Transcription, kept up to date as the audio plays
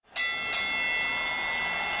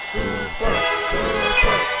And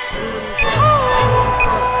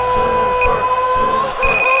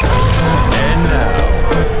now,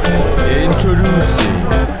 introducing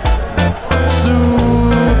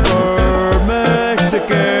Super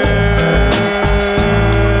Mexican.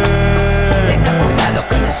 Tenga cuidado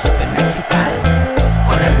con el super mexicano,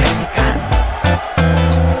 con el mexicano.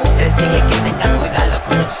 Les dije que tenga cuidado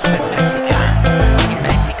con el super mexicano, el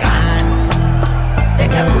mexicano.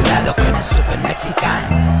 Tenga cuidado con el super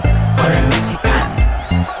mexicano, con el mexicano.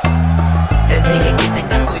 Les dije que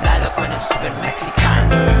tenga cuidado con el super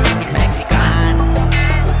mexicano, el mexicano.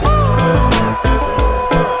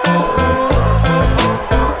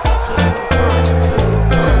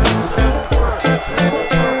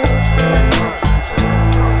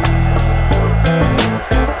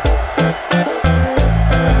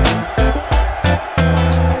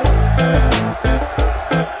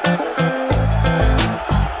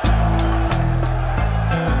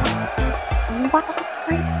 Wildest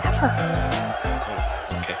party ever.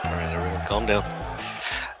 Okay, all right, everyone, calm down.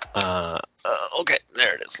 Okay,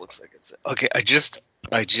 there it is. Looks like it's okay. I just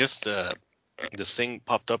this thing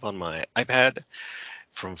popped up on my iPad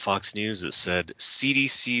from Fox News that said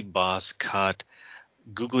CDC boss caught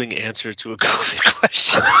Googling answer to a COVID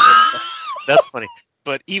question. That's funny.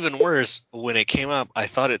 But even worse, when it came up, I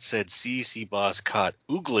thought it said CDC boss caught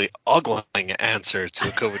ogling answer to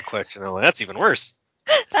a COVID question. I'm like, that's even worse.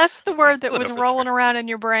 That's the word that was rolling around in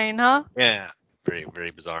your brain, huh? Yeah, very, very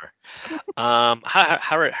bizarre. How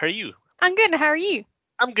are you? I'm good. How are you?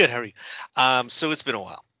 I'm good. How are you? So it's been a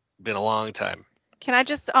while. Been a long time. Can I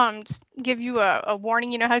just give you a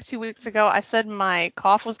warning? You know how 2 weeks ago I said my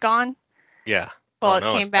cough was gone? Yeah. Well, Oh, it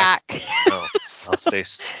no, came it's back. No, I'll stay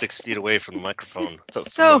 6 feet away from the microphone.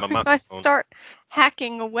 So From my if I microphone. start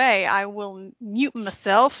hacking away, I will mute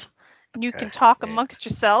myself. And you Okay, can talk yeah. amongst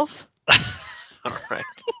yourself. All right.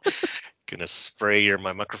 Gonna spray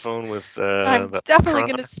my microphone with I'm the definitely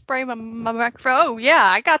Corona. gonna spray my microphone. Oh yeah,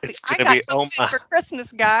 I got It's I gonna got be something for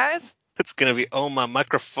Christmas, guys. It's gonna be my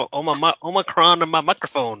microphone. Omicron on my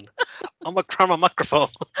microphone. Omicron on my microphone.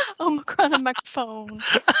 Omicron microphone.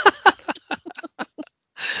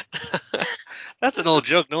 That's an old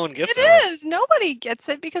joke. No one gets it. It is. Nobody gets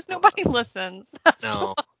it because nobody listens. That's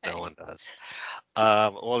No, why. no one does.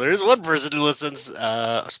 Well, there is one person who listens,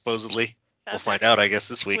 supposedly. We'll That's find it. out, I guess,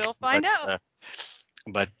 this week. We'll find out.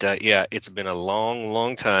 But yeah, it's been a long,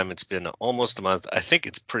 long time. It's been almost a month. I think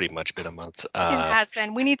it's pretty much been a month. It has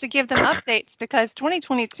been. We need to give them updates because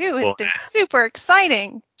 2022 has Well, been super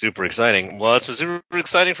exciting. Super exciting. Well, it's been super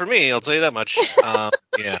exciting for me. I'll tell you that much.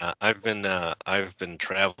 Yeah, I've been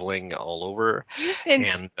traveling all over. You've been,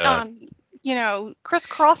 And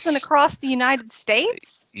crisscrossing across the United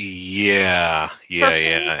States yeah, for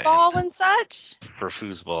yeah. foosball and such. For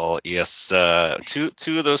foosball, yes. Two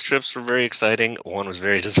of those trips were very exciting. One was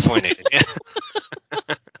very disappointing.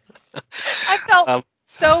 I felt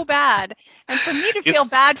so bad, and for me to feel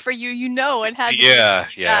bad for you, it had to be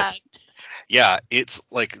really bad. Yeah, it's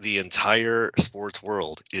like the entire sports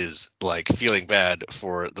world is like feeling bad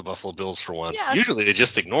for the Buffalo Bills for once. Yes. Usually they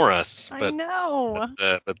just ignore us, I but know.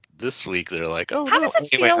 but this week they're like, oh How no. does it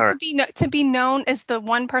Anyway, feel all right. to be known as the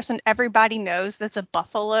one person everybody knows that's a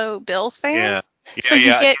Buffalo Bills fan? Yeah. So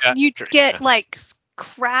you Sure, get like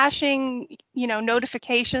crashing,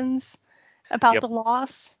 notifications about Yep. the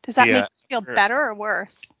loss. Does that make you feel Sure. better or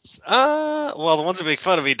worse? Well, the ones that make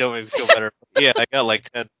fun of me don't make me feel better. Yeah, I got like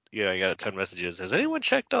 10. Yeah, I got 10 messages. Has anyone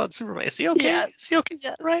checked on Superman? Is he okay? Yes. Is he okay?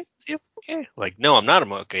 Yes. Right? Is he okay? Like, no, I'm not.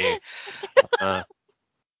 I'm okay.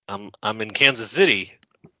 I'm in Kansas City.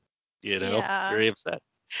 Yeah. Very upset.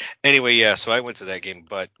 Anyway, yeah. So I went to that game,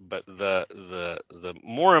 but the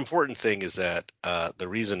more important thing is that the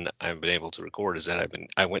reason I've been able to record is that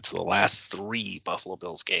I went to the last 3 Buffalo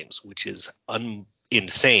Bills games, which is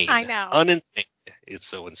insane. I know. Uninsane. It's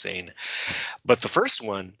so insane. But the first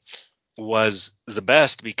one was the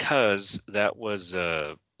best because that was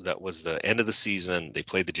the end of the season. They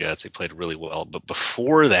played the Jets. They played really well. But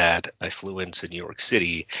before that, I flew into New York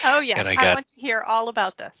City. Oh yes, and I want to hear all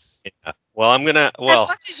about this. Yeah. Well, As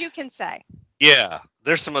much as you can say. Yeah,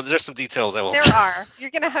 there's some details I will. There are.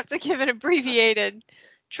 You're gonna have to give it abbreviated,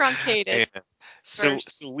 truncated. Yeah. So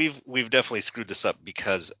we've definitely screwed this up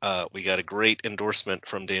because we got a great endorsement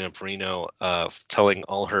from Dana Perino telling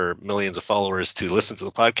all her millions of followers to listen to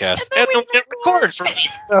the podcast and don't get record for me.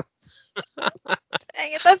 So.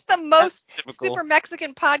 Dang it, that's the most typical. super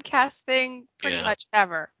Mexican podcast thing pretty much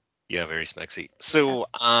ever. Yeah, very smexy. So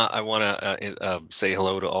I want to say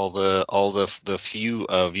hello to all the few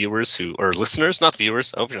viewers or listeners, not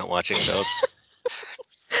viewers. I hope you're not watching though.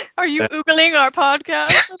 Are you oogling our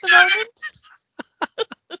podcast at the moment?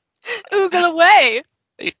 Oogle away.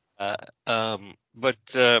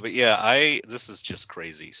 But yeah, this is just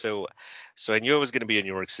crazy. So I knew I was going to be in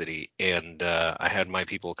New York City, and I had my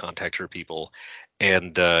people contact her people,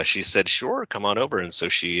 and she said, "Sure, come on over." And so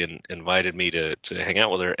she invited me to hang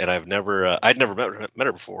out with her, and I'd never met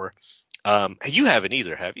her before. You haven't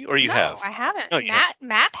either, have you? Or you No, have? I haven't. No, you haven't.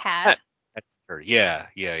 Matt had. Her. Yeah.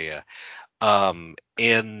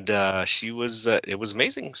 And it was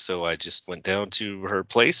amazing. So I just went down to her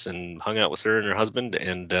place and hung out with her and her husband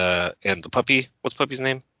and the puppy. What's the puppy's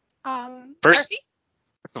name? Percy.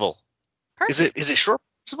 Percival. Percy. Is it short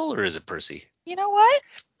Percival or is it Percy? You know what?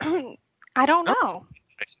 I don't Oh, know.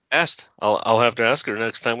 I should ask. I'll have to ask her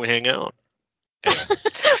next time we hang out. Anyway.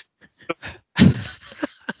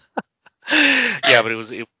 Yeah, but it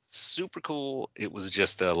was super cool. It was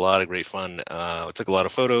just a lot of great fun. I took a lot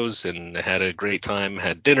of photos and had a great time.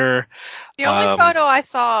 Had dinner. The only photo I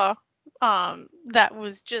saw that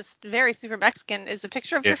was just very super Mexican is a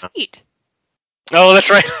picture of your feet. Oh, that's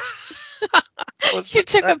right. You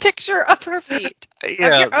took a picture of her feet.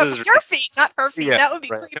 Yeah, of your feet, not her feet. Yeah, that would be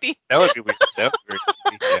right. creepy. That would be weird. That would be very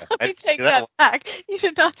creepy. Yeah. Let me take that back. You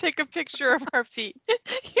did not take a picture of her feet.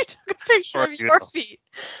 You took a picture of your feet.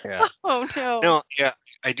 Yeah. Oh no. No, yeah,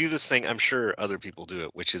 I do this thing. I'm sure other people do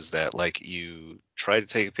it, which is that like you try to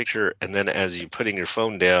take a picture, and then as you're putting your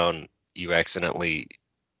phone down, you accidentally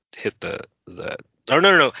hit the. Oh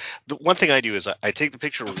no. The one thing I do is I take the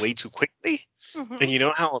picture way too quickly, and you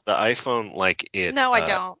know how the iPhone like it. No, I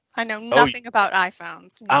don't. I know nothing about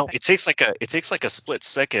iPhones. Nothing. It takes like a split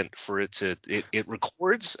second for it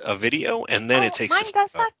records a video and then it takes. Mine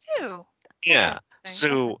does that too. Yeah.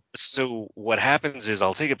 So what happens is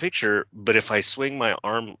I'll take a picture, but if I swing my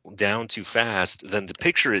arm down too fast, then the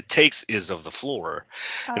picture it takes is of the floor,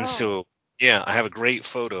 and so yeah, I have a great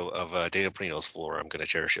photo of Dana Perino's floor. I'm gonna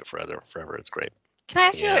cherish it forever. It's great. Can I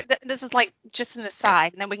ask you? This is like just an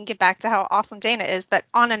aside, and then we can get back to how awesome Dana is. But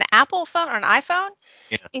on an Apple phone or an iPhone,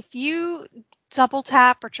 if you double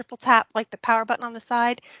tap or triple tap like the power button on the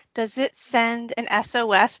side, does it send an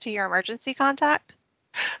SOS to your emergency contact?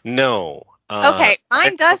 No. Okay,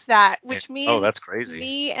 mine does that, which means that's crazy.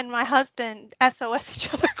 Me and my husband SOS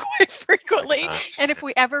each other quite frequently, and if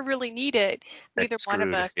we ever really need it, neither one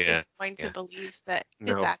of us is going to believe that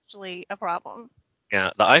it's actually a problem.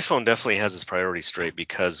 Yeah, the iPhone definitely has its priorities straight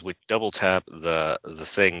because when you double tap the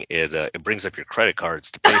thing, it brings up your credit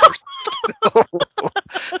cards to pay for stuff.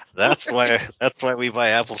 That's why we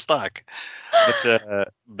buy Apple stock.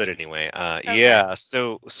 But anyway, yeah.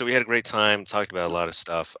 So we had a great time, talked about a lot of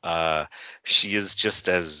stuff. She is just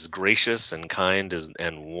as gracious and kind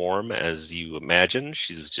and warm as you imagine.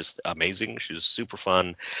 She was just amazing. She was super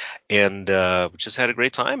fun, and just had a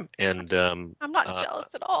great time. And I'm not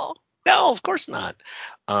jealous at all. No, of course not.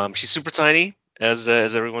 She's super tiny, as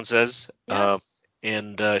everyone says. Yes.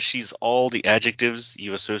 And she's all the adjectives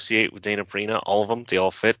you associate with Dana Perino, all of them. They all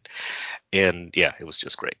fit. And yeah, it was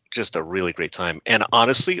just great. Just a really great time. And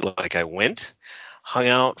honestly, like I went, hung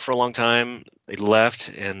out for a long time, I left,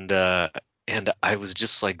 and I was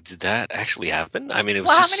just like, did that actually happen? I mean, it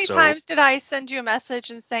was how many times did I send you a message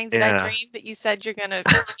and saying, did I dream that you said you're going to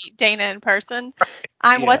meet Dana in person?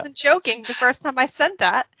 I wasn't joking. The first time I sent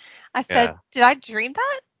that, I said, did I dream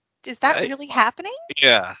that? Is that really happening?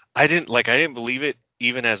 Yeah. I didn't believe it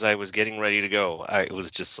even as I was getting ready to go. It was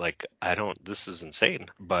just like, this is insane.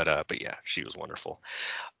 But yeah, she was wonderful.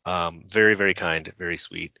 Very, very kind, very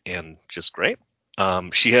sweet, and just great.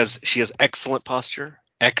 She has excellent posture.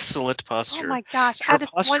 Excellent posture. Oh my gosh. Her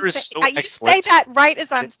posture is so you excellent. say that right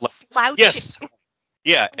as I'm slouching. Yes.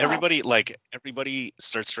 Yeah, everybody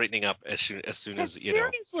starts straightening up as soon as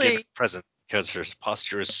given present because her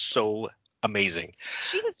posture is so amazing.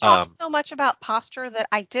 She has talked so much about posture that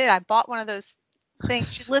I bought one of those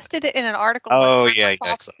things. She listed it in an article once on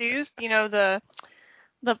Fox News, the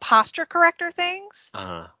posture corrector things.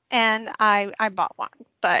 And I bought one.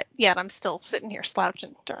 But yet I'm still sitting here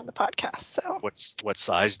slouching during the podcast. So what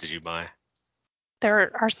size did you buy?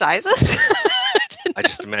 There are sizes. I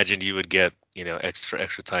just imagined you would get,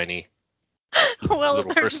 extra tiny. Well,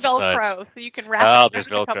 there's Velcro, so you can wrap it. There's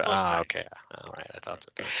Velcro. Okay. All right. I thought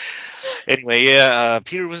so. Anyway, yeah,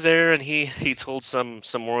 Peter was there, and he told some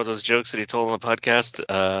more of those jokes that he told on the podcast.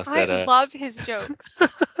 I love his jokes.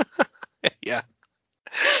 Yeah.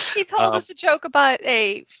 He told us a joke about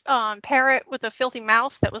a parrot with a filthy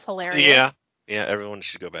mouth that was hilarious. Yeah, everyone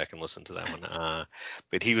should go back and listen to that one.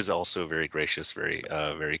 But he was also very gracious, very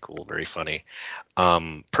very cool, very funny.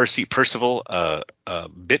 Percival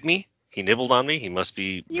bit me. He nibbled on me. He must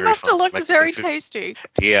be You must have looked very tasty.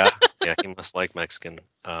 Yeah, he must like Mexican.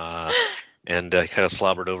 and kind of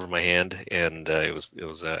slobbered over my hand, and it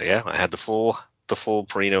was yeah, I had the full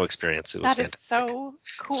Perino experience. It was That is fantastic. so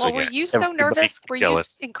cool. So Were yeah, you so everybody nervous? Were you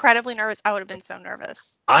jealous. incredibly nervous? I would have been so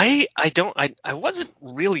nervous. I wasn't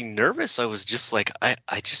really nervous. I was just like I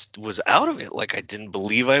just was out of it. Like I didn't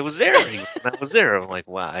believe I was there. Even when I was there, I'm like,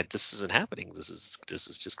 wow, this isn't happening. This is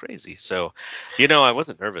just crazy. So, I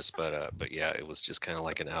wasn't nervous, but yeah, it was just kind of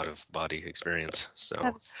like an out of body experience. So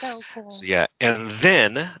That's so cool. yeah, and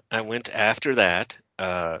then I went after that,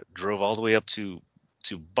 drove all the way up to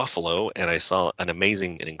Buffalo, and I saw an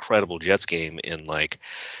amazing and incredible Jets game in like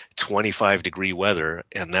 25-degree weather,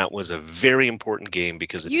 and that was a very important game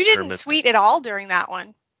because it You didn't determined. tweet at all during that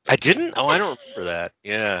one. I didn't. Oh, I don't remember that.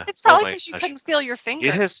 Yeah. It's Oh probably my because you gosh. couldn't feel your It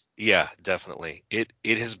fingers. has. Yeah, definitely. It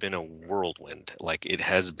has been a whirlwind. Like it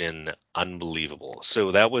has been unbelievable.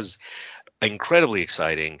 So that was incredibly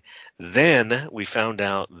exciting. Then we found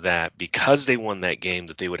out that because they won that game,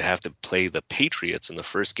 that they would have to play the Patriots in the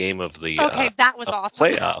first game of the Okay, that was awesome.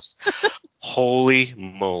 playoffs. Holy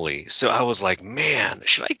moly. So I was like, man,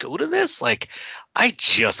 should I go to this? Like, I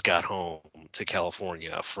just got home to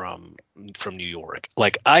California from New York.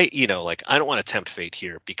 Like I don't want to tempt fate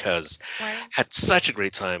here because Right. had such a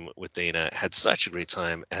great time with Dana, had such a great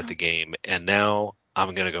time at the game, and now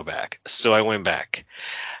I'm going to go back. So I went back.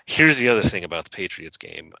 Here's the other thing about the Patriots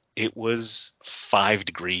game. It was 5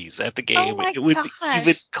 degrees at the Oh game. my It was gosh.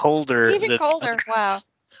 even colder Even than the colder. Wow.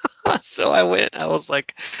 so I went. I was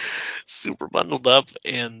like super bundled up,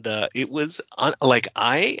 and it was like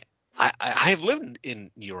I've lived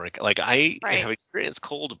in New York. Like I Right. have experienced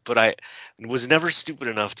cold, but I was never stupid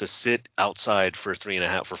enough to sit outside for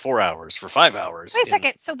 4 hours, for 5 hours. Wait a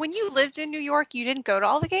second. So when you lived in New York, you didn't go to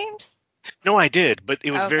all the games? No, I did, but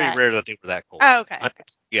it was very Okay. rare that they were that cold. Oh, okay.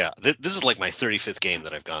 Yeah, this is like my 35th game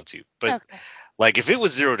that I've gone to. But Okay. like if it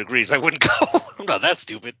was 0 degrees, I wouldn't go. I'm not that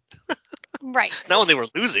stupid. Right. Not when they were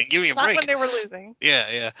losing. Give me a Not break. when they were losing.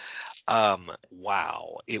 Yeah, yeah.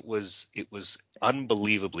 Wow. It was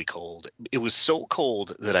unbelievably cold. It was so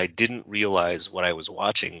cold that I didn't realize what I was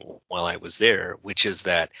watching while I was there, which is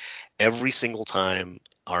that every single time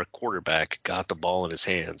our quarterback got the ball in his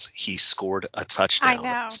hands, he scored a touchdown.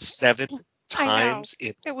 I know. 7 I know. times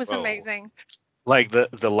in It was a row. amazing. Like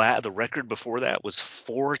the record before that was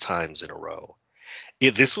 4 times in a row.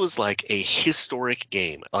 This was like a historic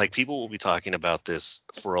game. Like people will be talking about this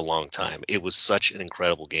for a long time. It was such an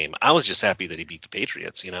incredible game. I was just happy that he beat the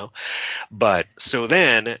Patriots. But so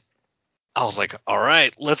then I was like, all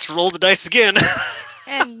right, let's roll the dice again.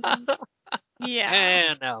 And yeah.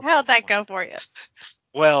 And now, How'd that go for you?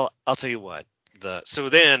 well, I'll tell you what. Then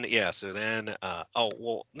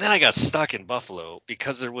I got stuck in Buffalo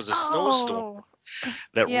because there was a snowstorm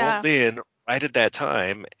that Yeah. rolled in right at that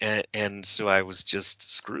time, and so I was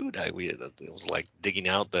just screwed. It was like digging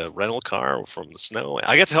out the rental car from the snow.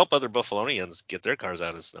 I got to help other Buffalonians get their cars out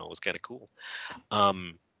of the snow. It was kind of cool.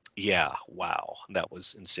 Yeah, wow, that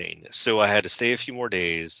was insane. So I had to stay a few more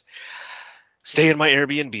days, stay in my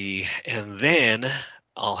Airbnb, and then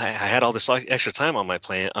I had all this extra time on my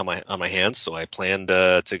hands, so I planned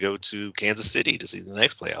to go to Kansas City to see the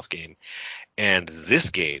next playoff game. And this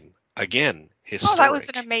game, again, historic. Oh, that was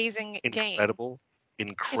an amazing incredible, game.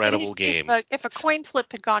 Incredible game. If a coin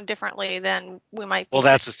flip had gone differently, then we might be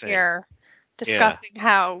that's the thing. here discussing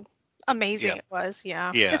how amazing it was.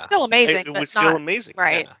 Yeah. Yeah. It's still amazing. It but was still not, amazing.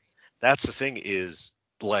 Right. Yeah. That's the thing is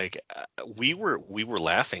like we were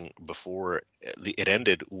laughing before it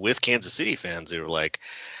ended with Kansas City fans. They were like,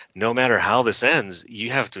 no matter how this ends, you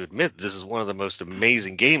have to admit this is one of the most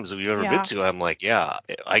amazing games we've ever been to. I'm like, yeah,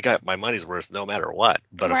 I got my money's worth no matter what.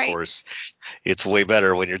 But of course, it's way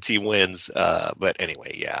better when your team wins. But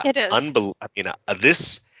anyway, yeah, it is. I mean, the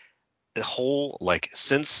whole like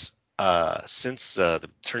since the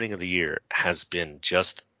turning of the year has been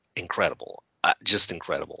just incredible. Just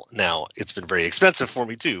incredible. Now it's been very expensive for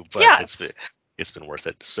me too, but it's been worth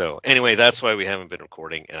it. So anyway, that's why we haven't been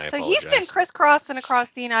recording, and I apologize. So he's been crisscrossing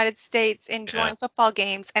across the United States enjoying football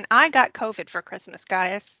games, and I got COVID for Christmas,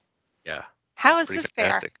 guys. Yeah. How is this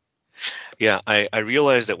fantastic. Fair? Yeah, I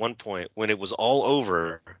realized at one point when it was all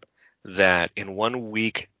over that in 1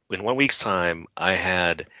 week's time, I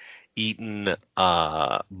had eaten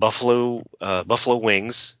buffalo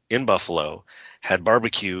wings in Buffalo, had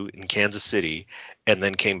barbecue in Kansas City, and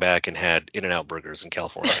then came back and had In-N-Out burgers in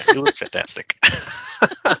California. It was fantastic.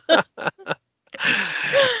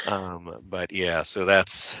 But yeah, so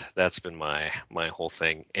that's been my whole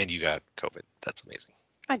thing. And you got COVID. That's amazing.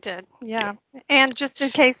 I did, yeah. And just in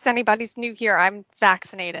case anybody's new here, I'm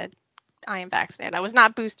vaccinated. I am vaccinated. I was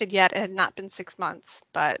not boosted yet. It had not been 6 months,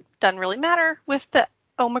 but doesn't really matter with the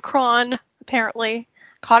Omicron, apparently.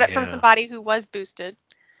 Caught it from somebody who was boosted.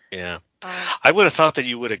 Yeah. I would have thought that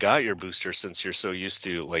you would have got your booster since you're so used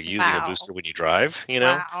to like using a booster when you drive, you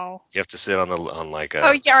know? Wow. You have to sit on like a...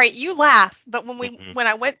 Oh, yeah, right. You laugh, but when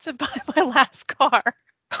I went to buy my last car,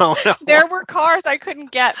 oh, no. There were cars I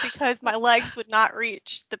couldn't get because my legs would not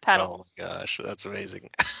reach the pedals. Oh my gosh, that's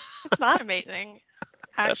amazing. It's not amazing,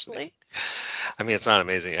 actually. I mean, it's not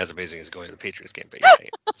amazing as going to the Patriots game, but yeah,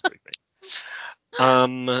 it's pretty great.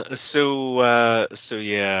 So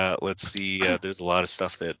yeah, let's see. There's a lot of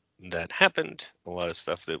stuff that happened, a lot of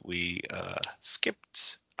stuff that we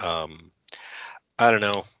skipped. I don't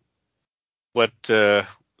know. What do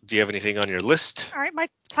you have anything on your list? All right, my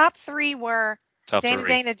top 3 were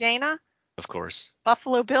Dana, of course,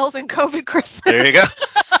 Buffalo Bills, and COVID Christmas. There you go.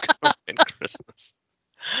 COVID Christmas.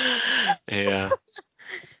 Yeah.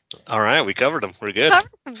 All right, we covered them. We're good.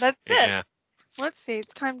 That's it. Yeah. Let's see.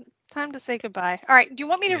 It's time to say goodbye. All right. Do you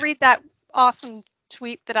want me to read that awesome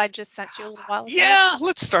tweet that I just sent you a little while ago? Yeah.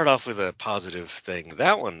 Let's start off with a positive thing.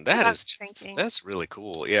 That's really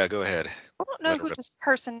cool. Yeah. Go ahead. I don't know who this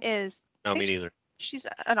person is. No, me neither. She's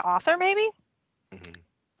an author, maybe. Mm-hmm.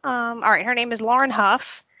 All right. Her name is Lauren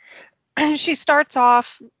Huff. She starts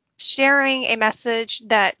off sharing a message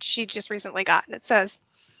that she just recently got, and it says,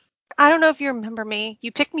 "I don't know if you remember me.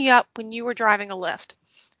 You picked me up when you were driving a Lyft.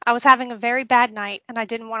 I was having a very bad night, and I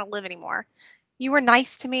didn't want to live anymore. You were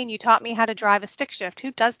nice to me, and you taught me how to drive a stick shift.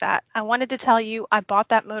 Who does that? I wanted to tell you I bought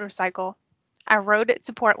that motorcycle. I rode it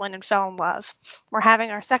to Portland and fell in love. We're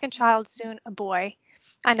having our second child soon, a boy.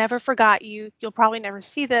 I never forgot you. You'll probably never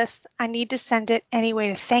see this. I need to send it anyway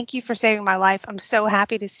to thank you for saving my life. I'm so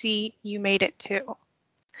happy to see you made it too."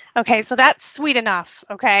 Okay, so that's sweet enough,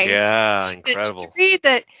 okay? Yeah, incredible. To read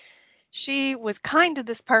that she was kind to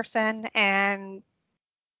this person and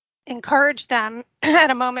encouraged them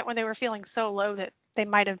at a moment when they were feeling so low that they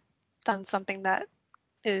might have done something that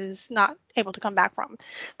is not able to come back from.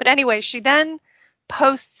 But anyway, she then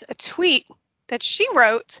posts a tweet that she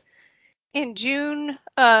wrote in June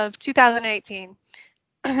of 2018.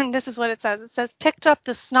 This is what it says. It says, "Picked up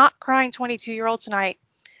the snot-crying 22-year-old tonight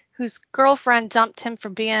whose girlfriend dumped him for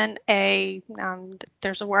being a,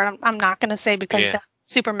 there's a word I'm not going to say because that's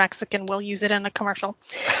super Mexican. We'll use it in a commercial.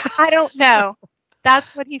 I don't know.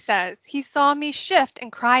 That's what he says. He saw me shift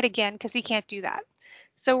and cried again because he can't do that.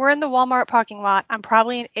 So we're in the Walmart parking lot. I'm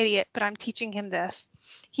probably an idiot, but I'm teaching him this.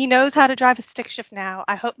 He knows how to drive a stick shift now.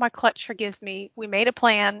 I hope my clutch forgives me. We made a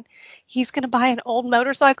plan. He's going to buy an old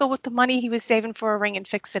motorcycle with the money he was saving for a ring and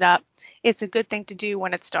fix it up. It's a good thing to do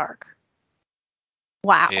when it's dark."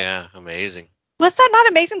 Wow. Yeah, amazing. Was that not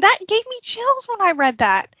amazing? That gave me chills when I read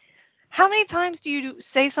that. How many times do you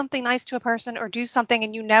say something nice to a person or do something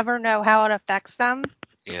and you never know how it affects them?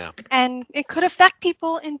 Yeah. And it could affect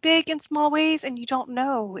people in big and small ways, and you don't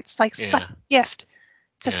know. It's like such a gift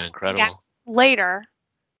to find out later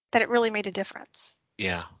that it really made a difference.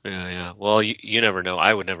 Yeah. Well, you never know.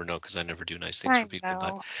 I would never know because I never do nice things for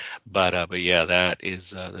people. But yeah,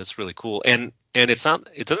 that's really cool. And it's not.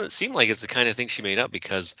 It doesn't seem like it's the kind of thing she made up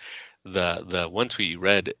because the one tweet you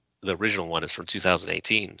read, the original one, is from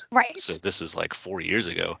 2018. Right. So this is like 4 years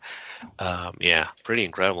ago. Yeah, pretty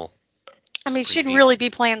incredible. I mean, she'd really be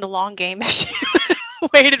playing the long game if she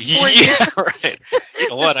waited 4 years. Yeah, right. You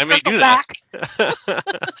know what? I may do that.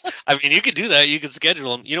 I mean, you could do that. You could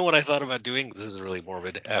schedule them. You know what I thought about doing? This is really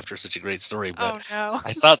morbid after such a great story, but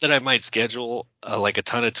I thought that I might schedule like a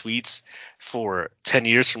ton of tweets for 10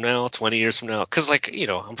 years from now, 20 years from now, because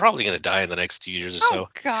I'm probably going to die in the next 2 years or so. Oh,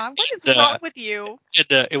 God. What is wrong with you?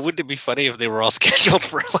 And wouldn't it be funny if they were all scheduled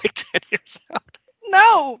for like 10 years out?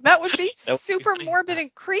 No, that would be super morbid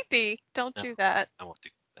and creepy. Don't do that. I won't do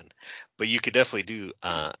that. But you could definitely do,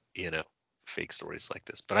 fake stories like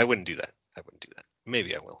this. But I wouldn't do that.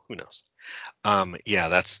 Maybe I will. Who knows? Yeah,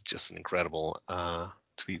 that's just an incredible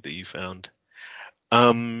tweet that you found.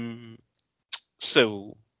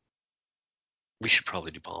 So we should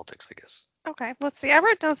probably do politics, I guess. Okay, let's see. I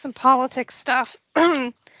wrote down some politics stuff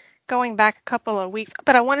going back a couple of weeks,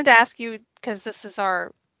 but I wanted to ask you, because this is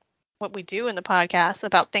what we do in the podcast,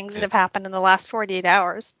 about things that have happened in the last 48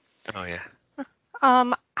 hours. Oh, yeah.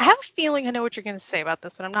 I have a feeling I know what you're going to say about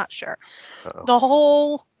this, but I'm not sure. Uh-oh. The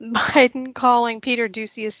whole Biden calling Peter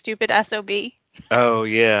Doocy a stupid SOB. Oh,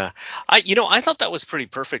 yeah. I thought that was pretty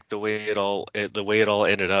perfect the way it all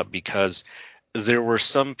ended up, because there were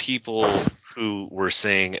some people who were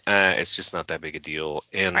saying it's just not that big a deal,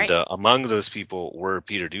 and among those people were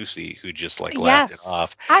Peter Doocy, who just laughed it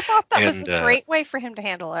off. I thought that was a great way for him to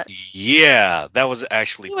handle it. Yeah, that was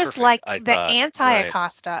actually perfect. He was like the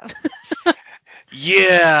anti-Acosta.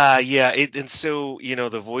 Yeah, yeah. And so,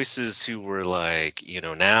 the voices who were like,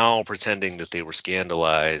 now pretending that they were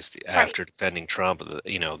scandalized Right. after defending Trump,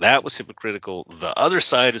 that was hypocritical. The other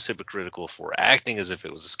side is hypocritical for acting as if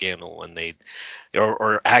it was a scandal when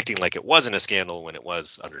or acting like it wasn't a scandal when it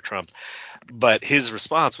was under Trump. But his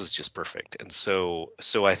response was just perfect. And so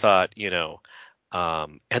I thought,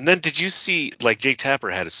 and then did you see, like, Jake Tapper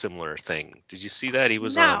had a similar thing? Did you see that? He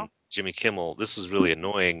was No. on Jimmy Kimmel. This was really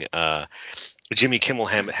annoying. Jimmy Kimmel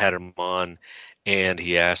had him on, and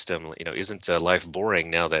he asked him, isn't life boring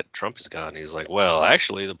now that Trump is gone? He's like, well,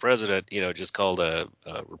 actually, the president, just called a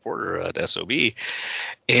reporter an SOB,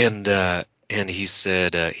 and he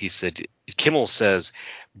said, Kimmel says,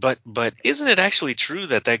 but isn't it actually true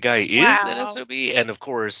that guy is an Wow. SOB? And of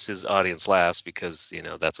course, his audience laughs because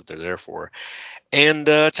that's what they're there for. And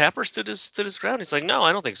Tapper stood his ground. He's like, no,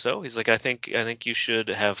 I don't think so. He's like, I think you should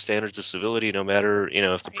have standards of civility, no matter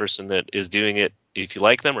if the Right. person that is doing it, if you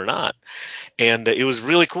like them or not. And it was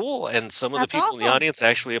really cool. And some of the That's people in the awesome. audience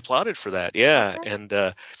actually applauded for that. Yeah.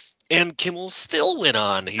 Okay. And Kimmel still went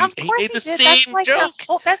on. He Of he course made he the did. That's same like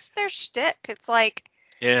joke. that's their shtick. It's like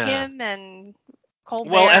Yeah. him and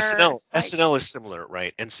Well, Colbert. SNL It's like, SNL is similar,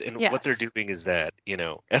 right? And what they're yes. doing is that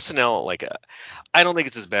SNL, like, I don't think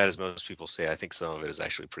it's as bad as most people say. I think some of it is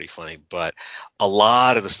actually pretty funny, but a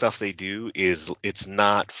lot of the stuff they do it's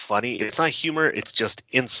not funny. It's not humor. It's just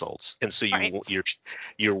insults. And so Right.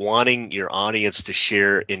 you're wanting your audience to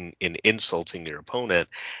share in insulting their opponent,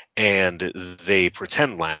 and they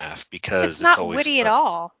pretend laugh It's because it's not always witty at fun.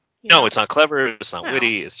 all, No, it's not clever. It's not No.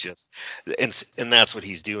 witty. It's just, and that's what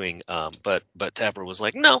he's doing. But Tapper was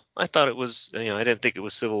like, no, I thought it was, I didn't think it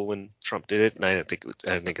was civil when Trump did it, and I didn't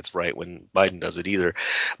think it's right when Biden does it either.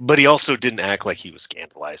 But he also didn't act like he was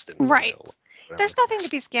scandalized and Right. whatever. There's nothing to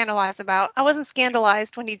be scandalized about. I wasn't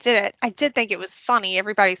scandalized when he did it. I did think it was funny,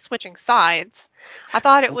 everybody switching sides. I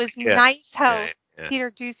thought it was Yeah, nice yeah, how yeah.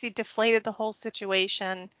 Peter Doocy deflated the whole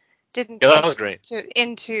situation, didn't Yeah, that turn was it great.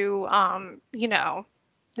 into I'm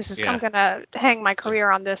Yeah, gonna hang my so career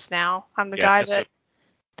on this now. I'm the yeah, guy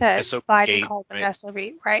that SO Biden gate, called an right?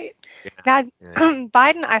 SOB, right? Yeah, Now, yeah,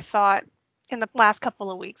 Biden, I thought in the last couple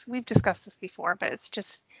of weeks, we've discussed this before, but it's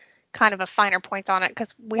just kind of a finer point on it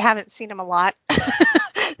because we haven't seen him a lot.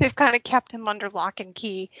 They've kind of kept him under lock and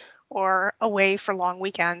key or away for long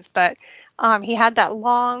weekends. But he had that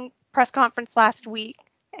long press conference last week,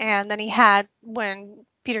 and then he had when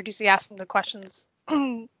Peter Doocy asked him the questions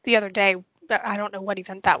the other day. I don't know what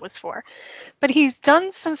event that was for, but he's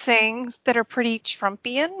done some things that are pretty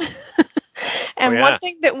Trumpian. oh And one yeah,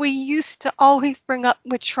 thing that we used to always bring up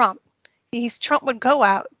with Trump, Trump would go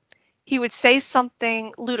out, he would say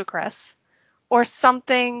something ludicrous or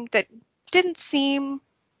something that didn't seem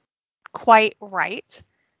quite right,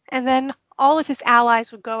 and then all of his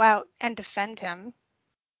allies would go out and defend him.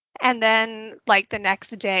 And then, like the next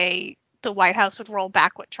day, the White House would roll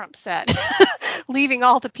back what Trump said, leaving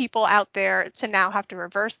all the people out there to now have to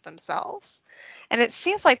reverse themselves. And it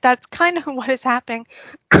seems like that's kind of what is happening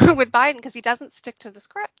with Biden because he doesn't stick to the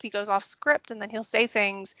script. He goes off script and then he'll say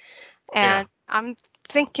things. yeah. And I'm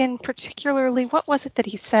thinking particularly, what was it that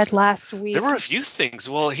he said last There week? were a few things.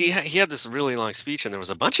 Well, he had this really long speech, and there was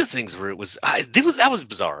a bunch of things where that was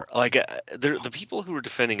bizarre. Like, the people who were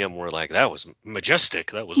defending him were like, "That was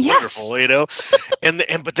majestic. That was Yes. wonderful,"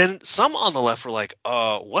 and but then some on the left were like,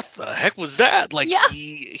 what the heck was that?" Like, Yeah.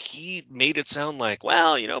 he made it sound like,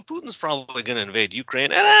 well, Putin's probably going to invade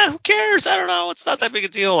Ukraine, and who cares? I don't know. It's not that big a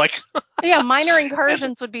deal. Like, Yeah, minor and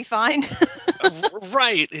incursions would be fine.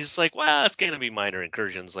 right. It's like, well, it's going to be minor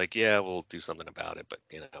incursions. Like, yeah, we'll do something about it, but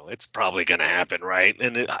it's probably going to happen, right?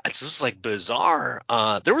 And it's just like bizarre.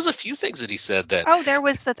 There was a few things that he said that. Oh, there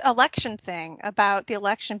was the election thing about the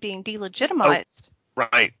election being Oh, delegitimized.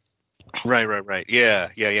 right, right.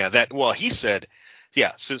 Yeah. That. Well, he said,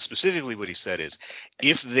 yeah. So specifically, what he said is,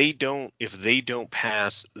 if they don't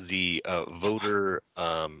pass the voter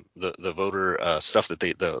stuff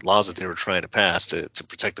the laws that they were trying to pass to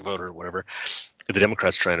protect the voter or whatever, the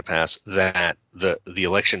Democrats are trying to pass, that the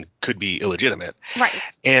election could be illegitimate. Right.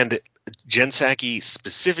 And Jen Psaki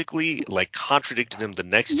specifically, like, contradicted him the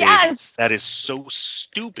next day. Yes. That is so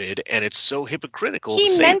stupid, and it's so hypocritical to He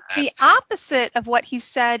say meant that. the opposite of what he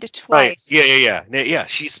said Right. Yeah, twice. yeah, yeah. Yeah,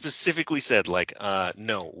 she specifically said, like,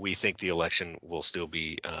 no, we think the election will still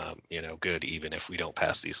be, good even if we don't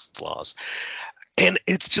pass these laws. And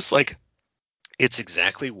it's just like, it's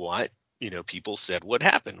exactly what, people said would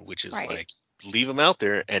happen, which is Right. like, leave him out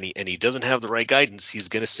there, and he doesn't have the right guidance. He's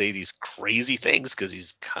going to say these crazy things because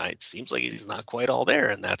it seems like he's not quite all there,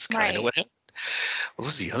 and that's kind of Right. what happened. what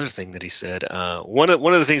was the other thing that he said? One of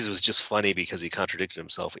the things that was just funny because he contradicted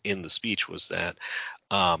himself in the speech was that,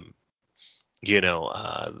 um,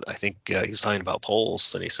 I think he was talking about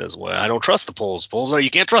polls, and he says, "Well, I don't trust the polls. Polls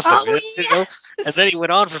you can't trust them." Oh, yes. And then he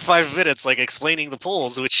went on for 5 minutes, like explaining the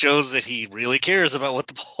polls, which shows that he really cares about what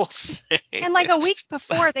the polls say. And like a week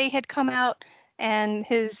before, they had come out, and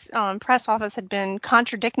his press office had been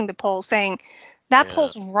contradicting the poll, saying that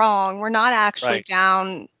poll's wrong. We're not actually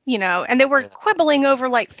down, and they were quibbling over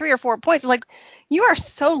like 3 or 4 points. Like, you are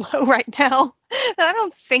so low right now that I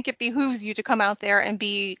don't think it behooves you to come out there and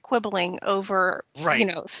be quibbling over,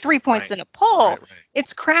 3 points in a poll.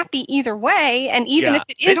 It's crappy either way. And even if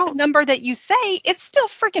it is the number that you say, it's still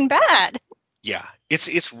freaking bad. Yeah, it's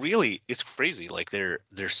crazy. Like they're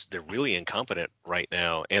really incompetent right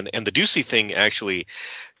now, and the Doocy thing actually,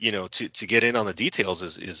 to get in on the details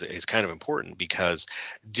is kind of important, because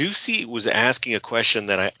Doocy was asking a question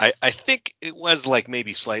that I think it was like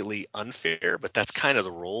maybe slightly unfair, but that's kind of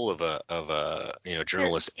the role of a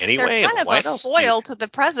journalist anyway. They're kind of a foil to the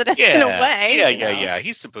president in a way. Yeah.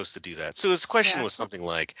 He's supposed to do that. So his question was something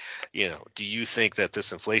like, do you think that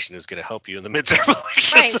this inflation is going to help you in the midterm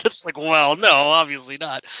elections? Right. And it's like, well, no, obviously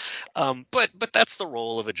not. But that's the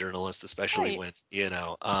role of a journalist, especially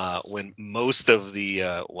when most of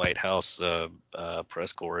the White House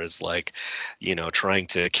press corps is like, trying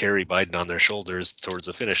to carry Biden on their shoulders towards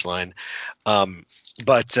the finish line.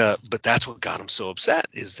 But that's what got him so upset,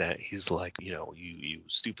 is that he's like, you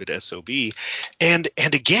stupid SOB. And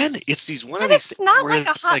again, it's these one of these things. It's not like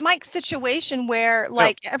a hot mic situation where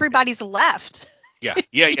everybody's left.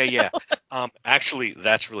 Yeah. Actually,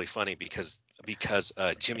 that's really funny because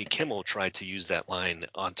Jimmy Kimmel tried to use that line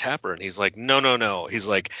on Tapper, and he's like, no. He's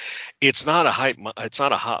like, it's not a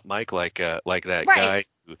hot mic like that guy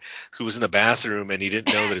who was in the bathroom and he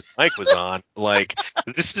didn't know that his mic was on. Like,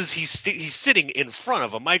 this is he's sitting in front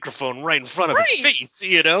of a microphone right in front of his face.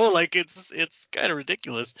 Like it's kind of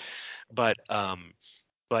ridiculous. But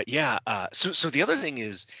yeah. So the other thing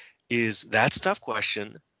is that's a tough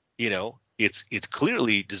question. It's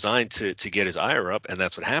clearly designed to get his ire up, and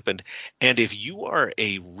that's what happened. And if you are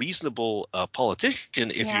a reasonable politician,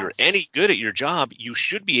 if you're any good at your job, you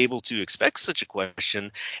should be able to expect such a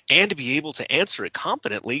question and be able to answer it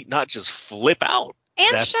competently, not just flip out.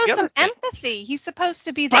 And show some empathy. He's supposed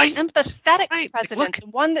to be the empathetic president, the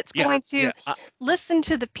one that's going to listen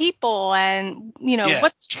to the people and,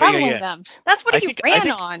 what's troubling them. That's what he ran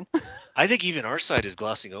on. I think even our side is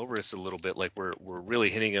glossing over us a little bit. Like we're really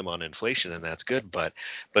hitting him on inflation, and that's good. But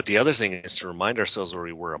the other thing is to remind ourselves where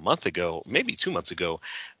we were a month ago, maybe 2 months ago,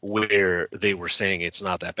 where they were saying it's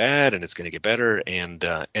not that bad and it's going to get better. And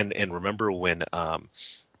remember when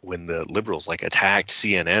the liberals attacked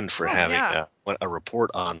CNN for having a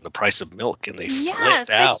report on the price of milk, and they flipped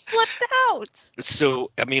out.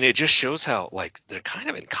 So I mean, it just shows how they're kind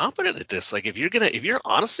of incompetent at this. Like if you're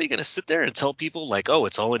honestly gonna sit there and tell people oh,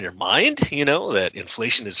 it's all in your mind, that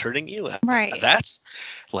inflation is hurting you, that's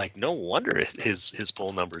no wonder his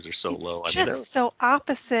poll numbers are so low. It's just so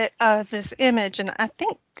opposite of his image, and I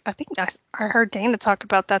think I heard Dana talk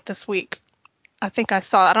about that this week. I think I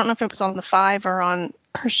saw. I don't know if it was on the 5 or on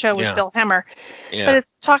her show with Bill Hemmer, but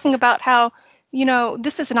it's talking about how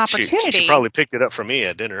this is an opportunity. She probably picked it up from me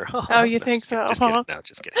at dinner. Oh, you think so? Just kidding. No,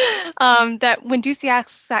 just kidding. That when Doocy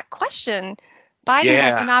asks that question, Biden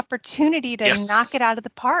has an opportunity to knock it out of the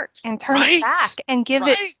park and turn it back and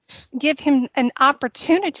give him an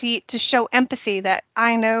opportunity to show empathy that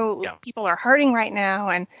I know people are hurting right now,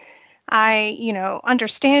 and I,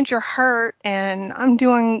 understand your hurt, and I'm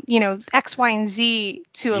doing, X, Y, and Z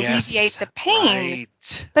to alleviate the pain.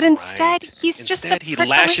 But instead, he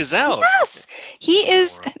lashes out. Yes, he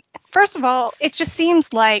is. First of all, it just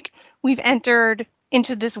seems like we've entered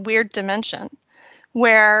into this weird dimension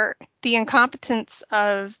where the incompetence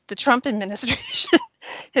of the Trump administration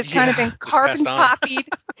has kind of been carbon copied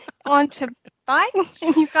onto Biden,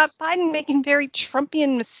 and you've got Biden making very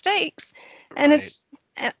Trumpian mistakes, and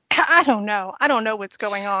I don't know. I don't know what's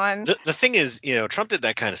going on. The thing is, Trump did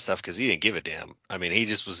that kind of stuff because he didn't give a damn. I mean, he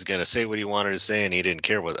just was going to say what he wanted to say, and he didn't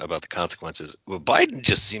care about the consequences. Well, Biden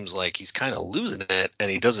just seems like he's kind of losing it,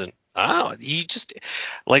 and he doesn't. He just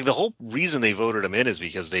the whole reason they voted him in is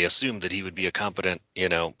because they assumed that he would be a competent,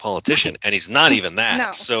 politician, and he's not even that.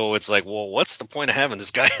 No. So it's like, well, what's the point of having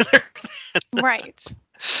this guy in there? Right.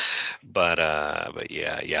 But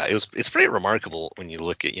yeah, it's pretty remarkable when you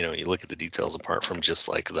look at the details apart from just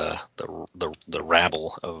the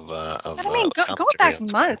rabble of. But I mean, go back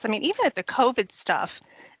months. I mean, even at the COVID stuff.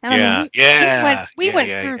 And we went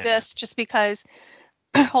through this just because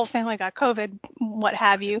the whole family got COVID, what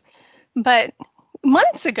have you. But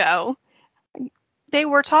months ago, they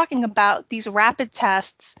were talking about these rapid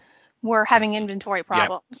tests were having inventory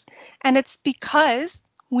problems. Yep. And it's because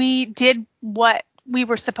we did what we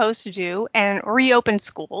were supposed to do and reopened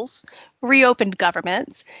schools, reopened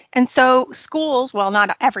governments. And so schools, well,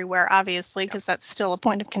 not everywhere, obviously, because that's still a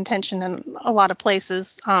point of contention in a lot of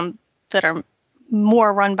places that are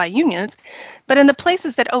more run by unions. But in the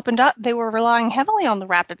places that opened up, they were relying heavily on the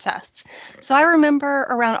rapid tests. So I remember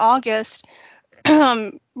around August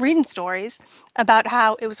reading stories about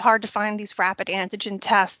how it was hard to find these rapid antigen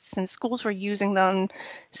tests, and schools were using them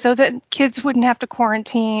so that kids wouldn't have to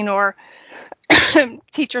quarantine, or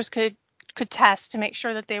teachers could test to make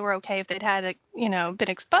sure that they were okay if they'd had been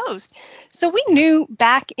exposed. So we knew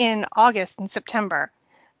back in August and September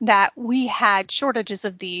that we had shortages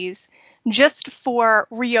of these just for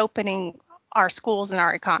reopening our schools and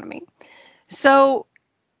our economy. So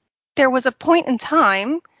there was a point in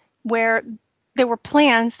time where there were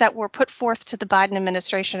plans that were put forth to the Biden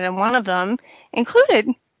administration, and one of them included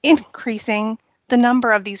increasing the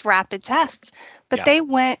number of these rapid tests. But they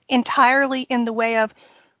went entirely in the way of,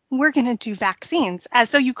 we're going to do vaccines,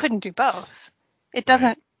 as though you couldn't do both. It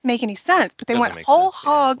doesn't make any sense. But they went whole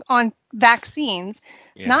hog on vaccines,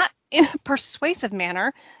 not in a persuasive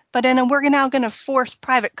manner, but in a, we're now going to force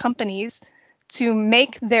private companies to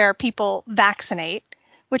make their people vaccinate,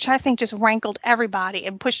 which I think just rankled everybody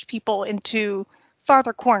and pushed people into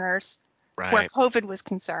farther corners where COVID was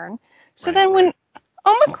concerned. So then when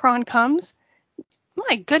Omicron comes,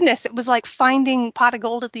 my goodness, it was like finding pot of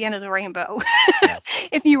gold at the end of the rainbow.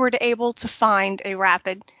 If you were able to find a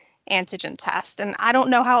rapid antigen test. And I don't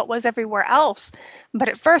know how it was everywhere else, but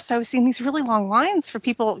at first I was seeing these really long lines for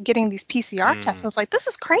people getting these PCR tests. I was like, this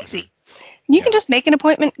is crazy. You can just make an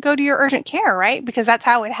appointment, go to your urgent care, right? Because that's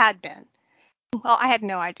how it had been. Well, I had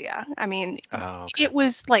no idea. I mean, it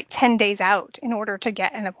was like 10 days out in order to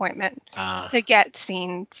get an appointment to get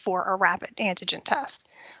seen for a rapid antigen test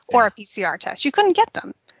or a PCR test. You couldn't get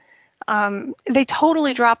them. They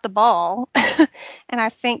totally dropped the ball. And I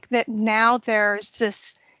think that now there's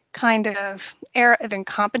this kind of era of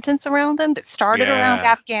incompetence around them that started around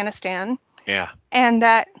Afghanistan. And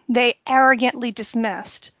that they arrogantly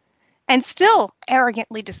dismissed. And still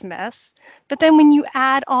arrogantly dismiss. But then when you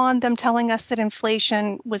add on them telling us that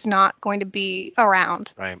inflation was not going to be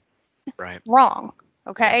around. Wrong.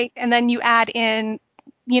 Okay. And then you add in,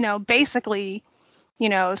 basically,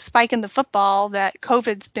 spike in the football that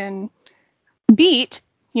COVID's been beat,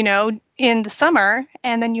 in the summer.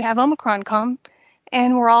 And then you have Omicron come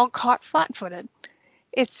and we're all caught flat-footed.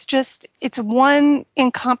 It's one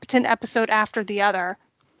incompetent episode after the other.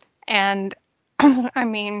 And I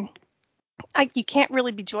mean, you can't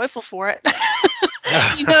really be joyful for it.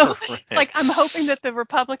 It's like I'm hoping that the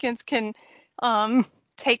Republicans can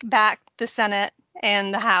take back the Senate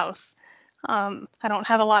and the House. I don't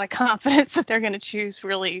have a lot of confidence that they're going to choose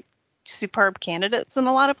really superb candidates in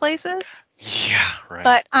a lot of places.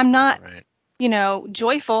 But I'm not,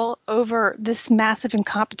 joyful over this massive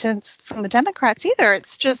incompetence from the Democrats either.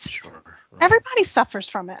 It's just everybody suffers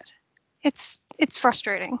from it. It's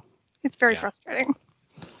frustrating. It's very frustrating.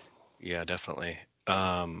 Yeah, definitely.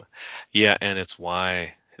 And it's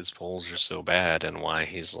why his polls are so bad, and why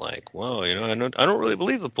he's like, well, I don't really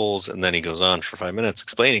believe the polls, and then he goes on for 5 minutes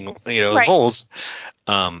explaining, the polls.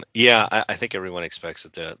 I think everyone expects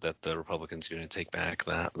that the Republicans are going to take back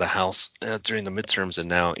the House during the midterms, and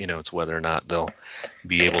now it's whether or not they'll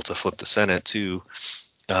be able to flip the Senate too.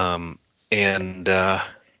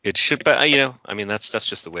 It should, but that's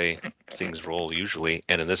just the way things roll usually.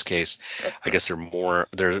 And in this case, I guess there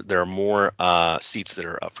are more seats that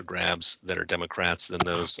are up for grabs that are Democrats than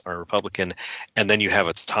those are Republican. And then you have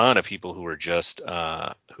a ton of people who are just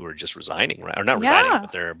resigning, right? Or not resigning,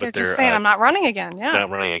 but they're just saying I'm not running again. Not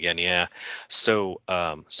running again. Yeah. So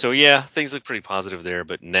things look pretty positive there.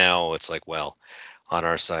 But now it's like, well, on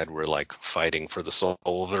our side, we're like fighting for the soul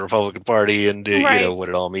of the Republican Party and what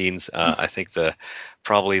it all means. I think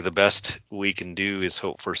probably the best we can do is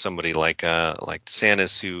hope for somebody like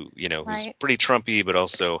DeSantis, who who's pretty Trumpy, but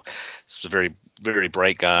also is a very, very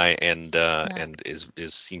bright guy and is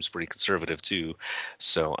seems pretty conservative too.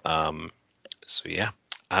 So I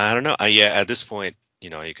don't know. At this point,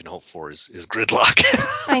 all you can hope for is gridlock.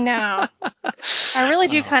 I know. I really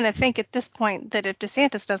do kind of think at this point that if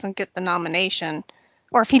DeSantis doesn't get the nomination,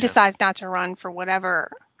 or if he decides not to run for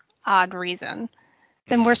whatever odd reason,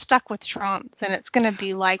 then we're stuck with Trump. Then it's going to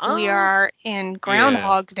be like we are in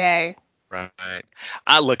Groundhog Day. Right.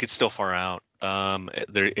 Look, it's still far out.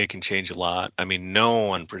 It can change a lot. I mean, no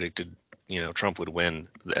one predicted, Trump would win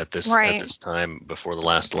at this time before the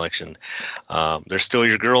last election. There's still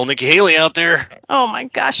your girl Nikki Haley out there. Oh my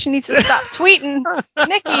gosh, she needs to stop tweeting.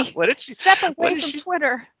 Nikki, step away from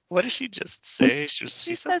Twitter. What did she just say? She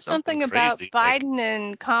said something about crazy, Biden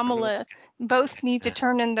and Kamala both need to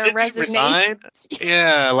turn in their resignation.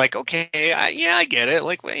 Yeah, like, okay, I get it.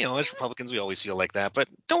 Like, well, as Republicans, we always feel like that, but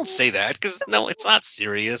don't say that because no, it's not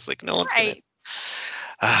serious. Like, no one's gonna.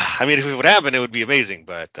 I mean, if it would happen, it would be amazing,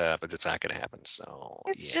 but it's not gonna happen. So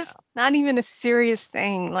it's just not even a serious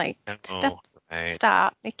thing. Like,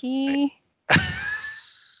 stop, Nikki.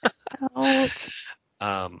 Don't.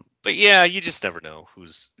 But yeah, you just never know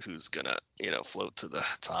who's gonna float to the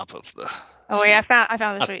top of the. Oh wait, I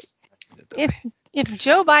found this right. If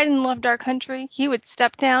Joe Biden loved our country, he would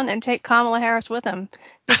step down and take Kamala Harris with him,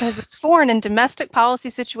 because the foreign and domestic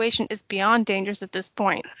policy situation is beyond dangerous at this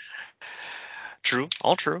point. True,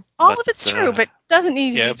 all true. All of it's true, but doesn't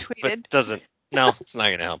need to be tweeted. But no, it's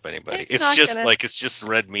not gonna help anybody. it's just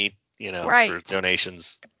red meat, for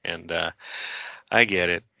donations, and I get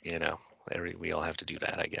it, we all have to do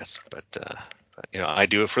that, I guess, but I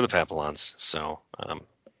do it for the Papillons, so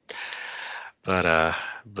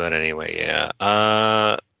but anyway,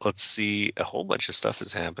 yeah. Let's see, a whole bunch of stuff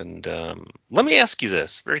has happened. Let me ask you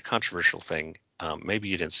this very controversial thing. Maybe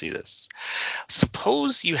you didn't see this.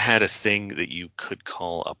 Suppose you had a thing that you could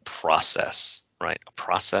call a process, right? A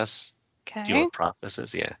process. Okay. Do you know what process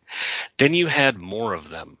is? Yeah. Then you had more of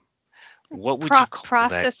them. What would you call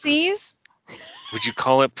processes? That? Would you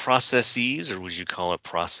call it processes or would you call it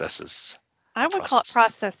processes? I would call it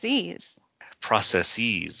processes.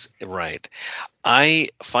 Processes, right. I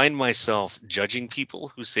find myself judging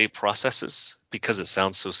people who say processes because it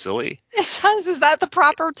sounds so silly. Is that the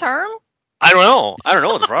proper term? I don't know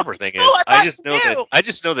what the proper thing is. I just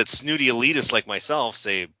know that snooty elitists like myself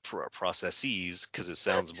say processes because it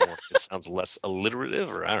sounds less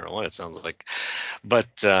alliterative, or I don't know what it sounds like.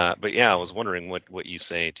 But yeah, I was wondering what you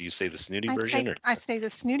say. Do you say the snooty version? I say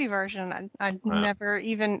the snooty version. I've never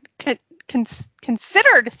even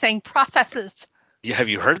considered saying processes. Yeah, have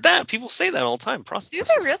you heard that? People say that all the time. Processes.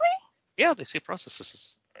 Do they really? Yeah, they say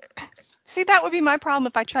processes. See, that would be my problem.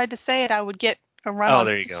 If I tried to say it, I would get a run. Oh,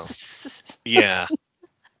 there you go. Yeah.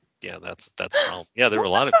 Yeah, that's a problem. Yeah, there were a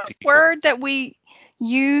lot of people. Word that we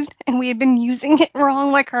used and we had been using it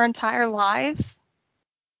wrong like our entire lives.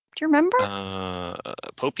 Do you remember?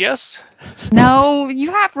 Pope, yes? No,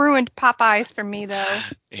 you have ruined Popeyes for me though.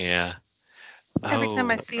 Yeah. Every time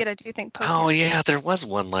I see it, I do think Pope. Oh yeah, there was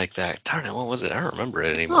one like that. Darn it, what was it? I don't remember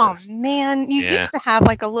it anymore. Oh man, you used to have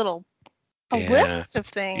like a list of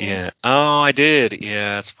things. Yeah. Oh, I did.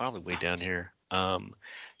 Yeah, it's probably way down here.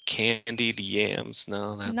 Candied yams.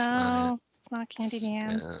 No, that's not it. It's not candied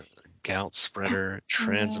yams. Gout spreader,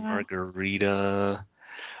 trans margarita,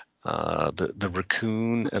 the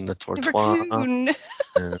raccoon and the tortoise. The raccoon.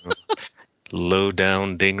 Low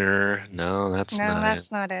down dinger. No, that's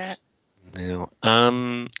not it. No.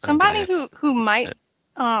 Somebody who might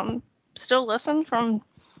still listen from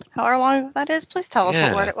however long that is, please tell us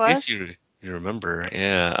what word it was. See if you remember.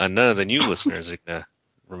 Yeah, none of the new listeners are gonna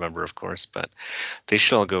remember, of course, but they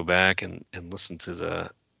should all go back and listen to the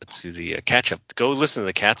catch up. Go listen to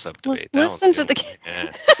the catch up debate. Listen to the.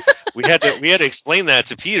 Yeah. we had to explain that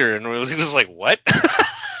to Peter, and he was like, "What?"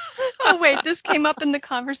 Oh wait, this came up in the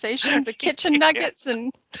conversation of the kitchen nuggets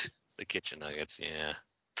and. The kitchen nuggets, yeah.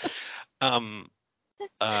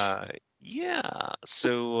 Yeah.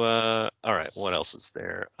 So, all right. What else is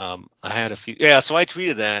there? I had a few. Yeah. So I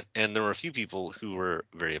tweeted that, and there were a few people who were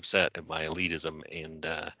very upset at my elitism, and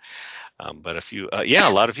but a few. Yeah,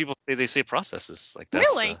 a lot of people say processes like that.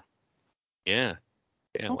 Really? Yeah.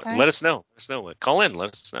 Yeah. Okay. Let us know. Call in.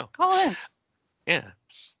 Let us know. Call in. Yeah.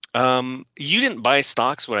 You didn't buy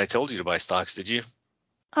stocks when I told you to buy stocks, did you?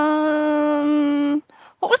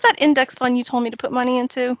 What was that index fund you told me to put money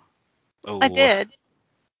into? Oh, I did.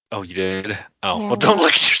 Oh, you did? Oh, yeah. Well, don't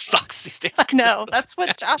look at your stocks these days. No, that's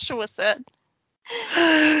what Joshua said.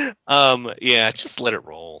 Yeah, just let it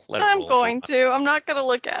roll. I'm going to. I'm not going to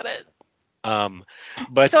look at it.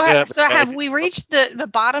 But so have we reached the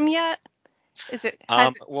bottom yet? Has it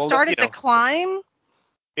started to climb?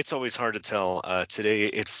 It's always hard to tell. Today,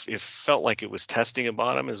 it felt like it was testing a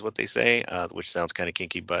bottom, is what they say, which sounds kind of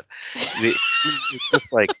kinky, but it's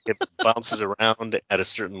just like it bounces around at a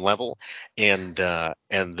certain level, and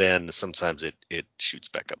then sometimes it shoots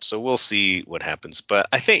back up. So we'll see what happens. But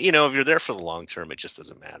I think if you're there for the long term, it just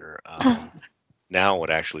doesn't matter. Now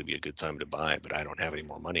would actually be a good time to buy, but I don't have any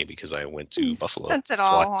more money because I went to Buffalo. Spent it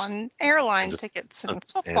all on airline tickets and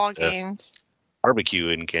football games. Barbecue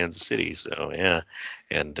in Kansas City, so yeah,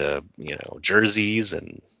 and jerseys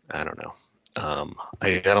and I don't know.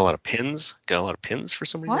 I got a lot of pins. Got a lot of pins for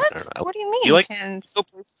some reason. What? I don't know. What do you mean You like pins? go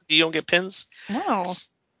places? Do you don't get pins? No.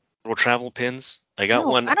 Little travel pins. I got No,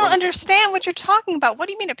 one. I don't understand what you're talking about. What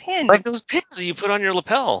do you mean a pin? Like those pins that you put on your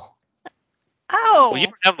lapel. Oh. Well, you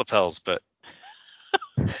don't have lapels, but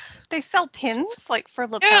they sell pins like for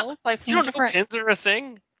lapels, like from you don't different. know pins are a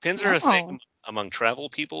thing. Pins are a thing among travel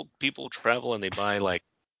people. People travel and they buy like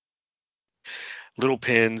little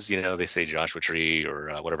pins. They say Joshua Tree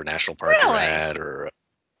or whatever national park you're at, or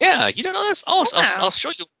yeah, you don't know this. Oh, I'll show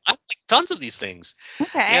you. I have like tons of these things.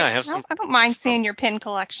 Okay. Yeah, I have some. I don't mind seeing your pin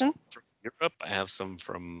collection. From Europe, I have some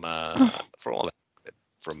from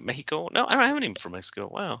from Mexico. No, I don't have any from Mexico.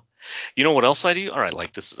 Wow. You know what else I do? All right,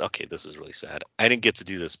 like this is really sad. I didn't get to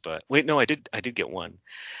do this, but wait, no, I did get one.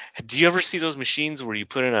 Do you ever see those machines where you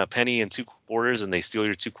put in a penny and 2 quarters and they steal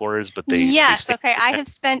your 2 quarters, but they okay. I have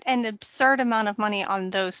spent an absurd amount of money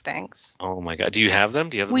on those things. Oh my God. Do you have them?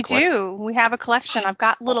 Do you have them? We do. We have a collection. I've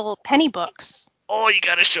got little penny books. Oh, you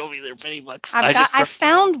got to show me their penny books. I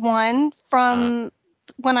found one from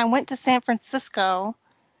when I went to San Francisco,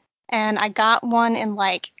 and I got one in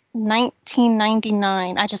like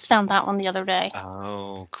 1999. I just found that one the other day.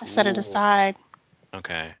 Oh, cool. I set it aside.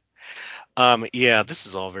 Okay. Yeah, this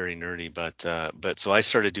is all very nerdy, but so I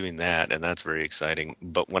started doing that, and that's very exciting.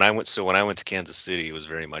 But when I went to Kansas City, it was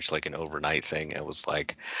very much like an overnight thing. It was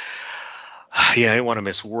like, yeah, I didn't want to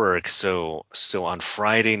miss work, so on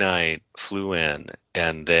Friday night flew in,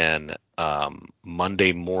 and then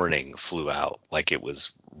Monday morning flew out. Like it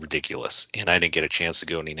was ridiculous, and I didn't get a chance to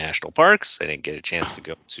go to any national parks. I didn't get a chance to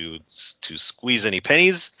go to squeeze any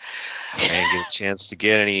pennies. I didn't get a chance to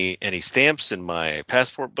get any stamps in my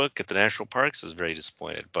passport book at the national parks. I was very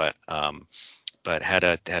disappointed, but had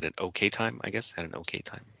an okay time, I guess. Had an okay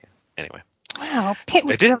time. Yeah. Anyway. Wow. I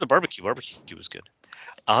did have the barbecue. Barbecue was good.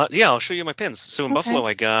 Yeah, I'll show you my pins. So in Buffalo,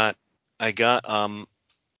 I got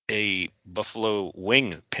a buffalo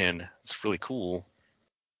wing pin. It's really cool.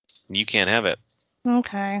 You can't have it.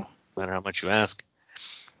 Okay. No matter how much you ask.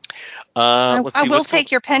 Let's see. I will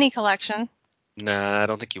take your penny collection. Nah, I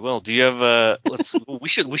don't think you will. Do you have we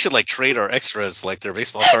should like trade our extras like their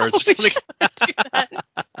baseball cards or something.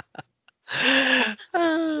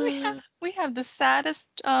 We have the saddest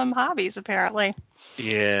hobbies apparently.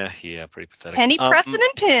 Yeah, pretty pathetic. Penny pressing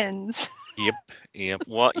and pins. Yep.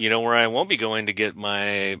 Well, you know where I won't be going to get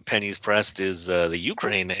my pennies pressed is the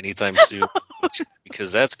Ukraine anytime soon,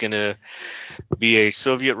 because that's gonna be a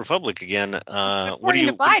Soviet republic again. What do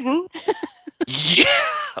you? Biden. Yeah.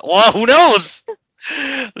 Well, who knows?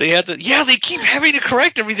 They keep having to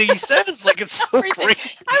correct everything he says. Like it's so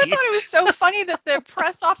crazy. I thought it was so funny that the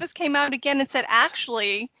press office came out again and said,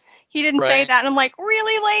 actually, he didn't say that. And I'm like,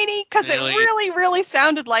 really, lady? Because it really, really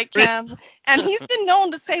sounded like him. And he's been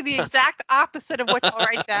known to say the exact opposite of what you'll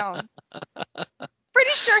write down.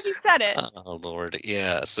 Pretty sure he said it. Oh Lord,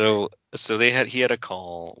 yeah. So he had a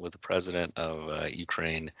call with the president of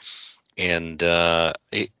Ukraine. And I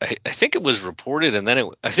think it was reported, and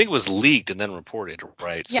then I think it was leaked and then reported,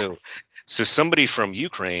 right? Yes. So somebody from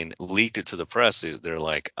Ukraine leaked it to the press. They're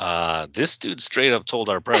like, this dude straight up told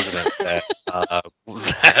our president that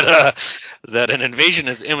that an invasion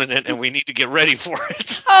is imminent and we need to get ready for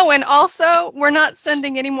it. Oh, and also, we're not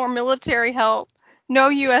sending any more military help. No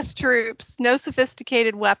U.S. troops, no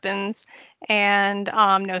sophisticated weapons, and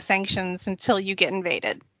no sanctions until you get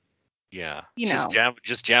invaded. Yeah,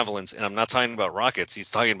 just javelins, and I'm not talking about rockets.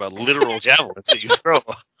 He's talking about literal javelins that you throw.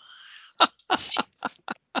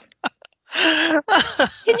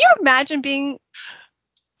 Can you imagine being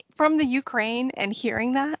from the Ukraine and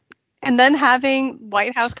hearing that, and then having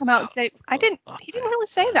White House come out and say, "He didn't really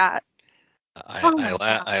say that."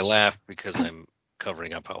 I laugh because I'm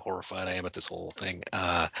covering up how horrified I am at this whole thing.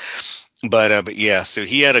 But yeah, so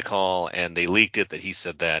he had a call and they leaked it that he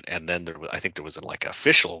said that, and then I think there was an like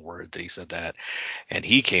official word that he said that, and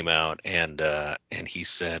he came out and he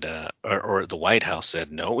said, or the White House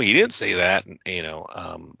said, no, he didn't say that,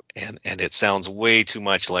 and it sounds way too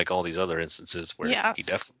much like all these other instances where he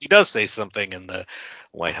definitely does say something and the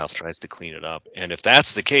White House tries to clean it up. And if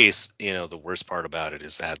that's the case, the worst part about it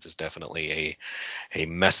is that is definitely a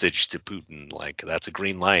message to Putin, like that's a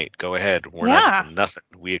green light. Go ahead. We're not doing nothing.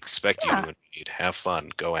 We expect you to invade. Have fun.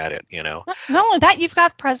 Go at it. Not only that, you've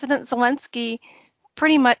got President Zelensky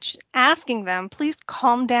pretty much asking them, please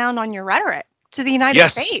calm down on your rhetoric to the United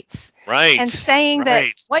States. Right. And saying that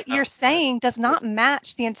what you're saying does not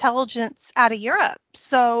match the intelligence out of Europe.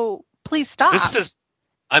 So please stop.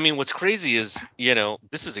 What's crazy is,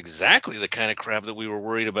 this is exactly the kind of crap that we were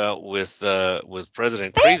worried about with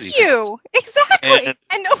President Crazy. Thank you. Exactly.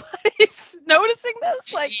 And noticing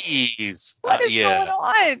this? Like, jeez. what is going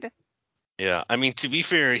on? Yeah, I mean, to be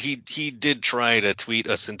fair, he did try to tweet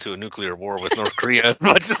us into a nuclear war with North Korea as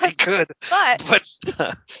much as he could, but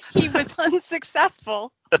he was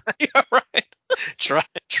unsuccessful. Yeah, right.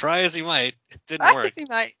 Try as he might, it didn't work. As he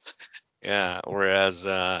might. Yeah, whereas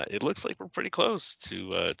it looks like we're pretty close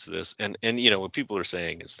to this, and what people are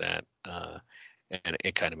saying is that, and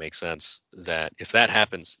it kind of makes sense that if that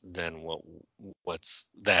happens, then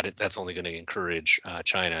that's only going to encourage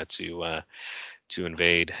China to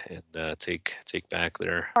invade and take back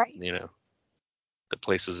their the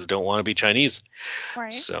places that don't want to be Chinese.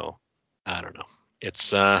 Right. So I don't know.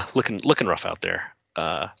 It's looking rough out there.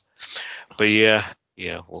 But yeah,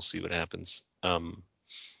 we'll see what happens.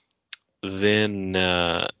 Then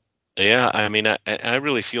I mean, I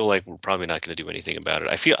really feel like we're probably not going to do anything about it.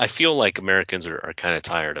 I feel like Americans are kind of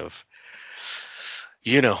tired of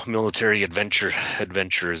military adventures.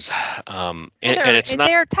 And it's not.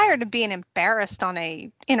 They're tired of being embarrassed on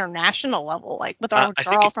a international level, like with our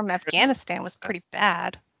withdrawal from Afghanistan was pretty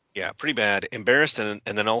bad. Yeah, pretty bad. Embarrassed and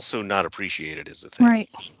then also not appreciated is the thing. Right.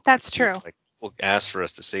 That's true. Like, people asked for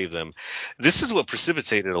us to save them. This is what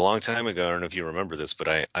precipitated a long time ago. I don't know if you remember this,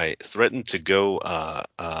 but I threatened to go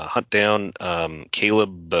hunt down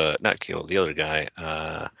Caleb, not Caleb, the other guy.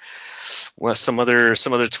 Some other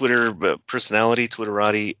Twitter personality,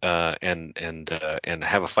 Twitterati, and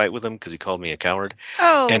have a fight with him because he called me a coward.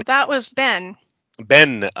 Oh, and that was Ben.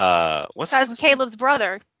 Ben, that's Caleb's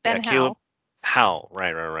brother, Ben Howe. Caleb Howe,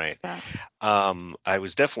 right. Yeah. I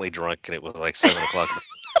was definitely drunk, and it was like 7 o'clock.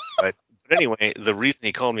 But anyway, the reason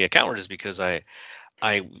he called me a coward is because I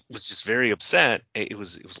was just very upset. It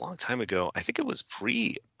was a long time ago. I think it was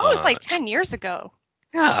pre. Oh, it was like 10 years ago.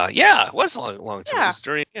 Yeah, it was a long time. Yeah. It was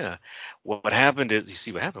during. Yeah. What happened is, you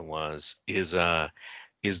see, what happened is the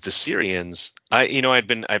Syrians. I'd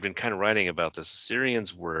been kind of writing about this. The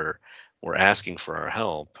Syrians were asking for our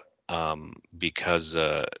help because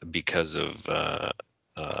of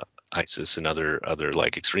ISIS and other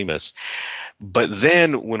like extremists. But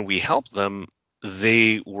then when we helped them,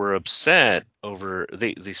 they were upset over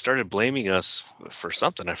they started blaming us for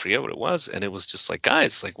something. I forget what it was, and it was just like,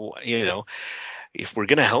 guys, like, if we're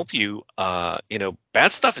going to help you,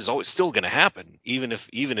 bad stuff is always still going to happen. Even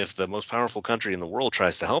if the most powerful country in the world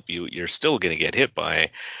tries to help you, you're still going to get hit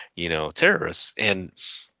by, terrorists.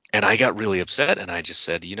 And I got really upset, and I just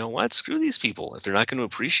said, you know what? Screw these people. If they're not going to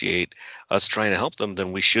appreciate us trying to help them,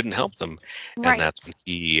 then we shouldn't help them. Right. And that's when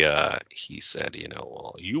he said,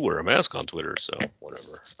 well, you wear a mask on Twitter, so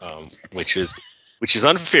whatever. Which is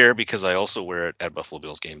unfair because I also wear it at Buffalo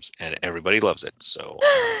Bills games, and everybody loves it. So.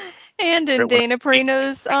 And in Dana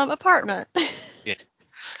Perino's apartment. Yeah.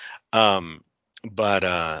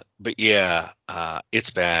 But yeah, it's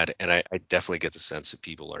bad, and I definitely get the sense that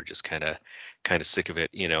people are just kind of sick of it.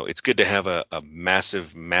 It's good to have a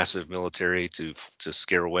massive military to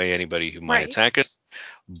scare away anybody who might attack us,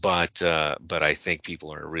 but I think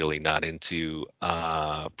people are really not into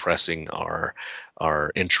pressing our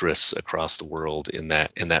interests across the world in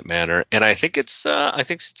that manner, and I think it's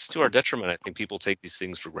to our detriment. I think people take these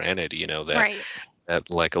things for granted. That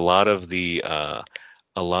like a lot of the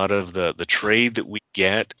trade that we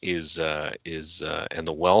get is and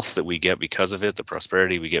the wealth that we get because of it, the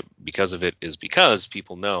prosperity we get because of it, is because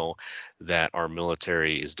people know that our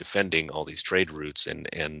military is defending all these trade routes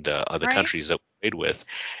and other countries that we trade with,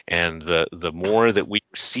 and the more that we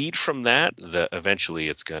recede from that, eventually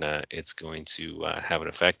it's going to have an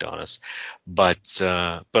effect on us. But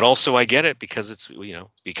also I get it because it's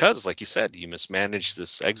because, like you said, you mismanaged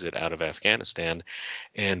this exit out of Afghanistan,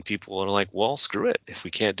 and people are like, well, screw it. If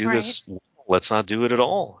we can't do this, let's not do it at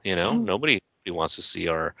all. Nobody wants to see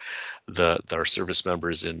our service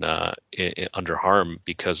members in under harm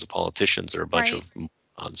because the politicians are a bunch of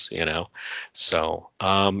morons. So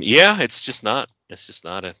it's just not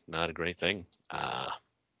a great thing.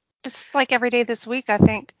 It's like every day this week, I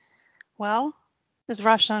think, well, is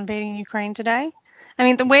Russia invading Ukraine today? I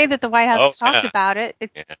mean, the way that the White House talked about it,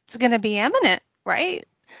 it's going to be imminent, right?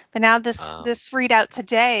 But now this readout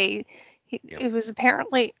today, it was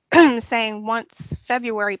apparently saying once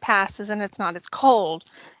February passes and it's not as cold,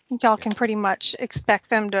 y'all can pretty much expect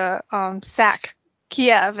them to sack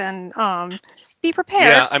Kiev and be prepared.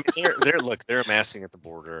 Yeah, I mean they're amassing at the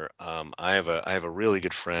border. I have a really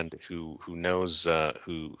good friend who knows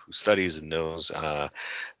who studies and knows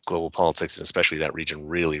global politics, and especially that region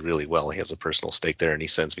really, really well. He has a personal stake there, and he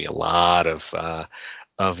sends me a lot of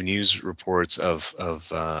news reports of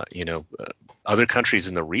other countries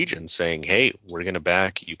in the region saying, hey, we're going to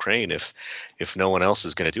back Ukraine if no one else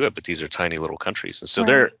is going to do it. But these are tiny little countries, and so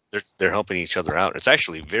they're helping each other out. It's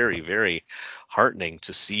actually very, very heartening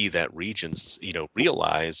to see that regions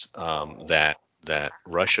realize that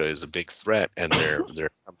Russia is a big threat, and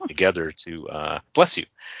they're coming together to bless you.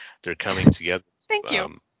 They're coming together. Thank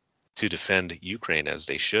you. To defend Ukraine as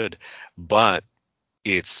they should, but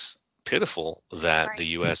it's pitiful that the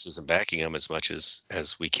U.S. isn't backing them as much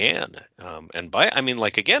as we can.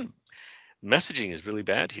 Again, messaging is really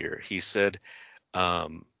bad here. He said,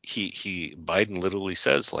 Biden literally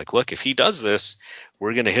says, like, look, if he does this,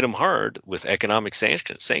 we're going to hit him hard with economic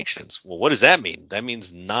sanctions. Well, what does that mean? That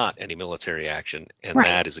means not any military action, and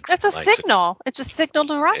that is That's a signal. It's a signal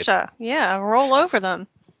to Russia. Roll over them.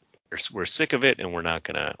 We're sick of it, and we're not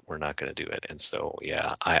gonna do it. And so,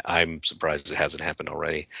 I'm surprised it hasn't happened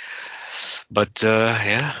already. But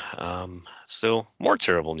so more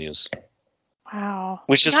terrible news. Wow.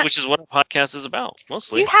 Which is what a podcast is about,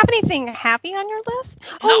 mostly. Do you have anything happy on your list?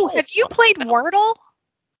 No, have you played Wordle?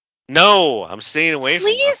 No, I'm staying away from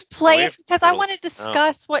it. Please play it, because I want to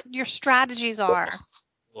discuss what your strategies are.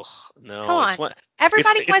 No, come on.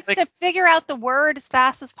 Everybody wants to figure out the word as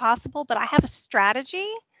fast as possible, but I have a strategy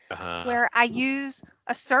where I use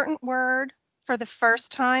a certain word for the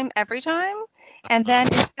first time every time, and then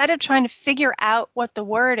instead of trying to figure out what the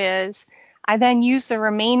word is, I then use the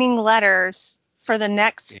remaining letters for the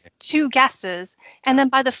next two guesses, and then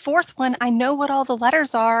by the fourth one, I know what all the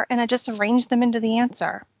letters are, and I just arrange them into the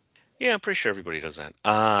answer. Yeah, I'm pretty sure everybody does that.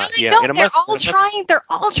 No, they don't. They're all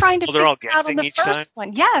trying to figure out on the first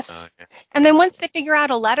one. Yes. And then once they figure out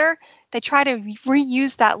a letter, they try to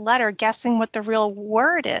reuse that letter, guessing what the real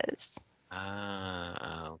word is.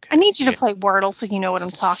 Okay. I need you to play Wordle so you know what I'm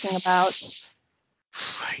talking about.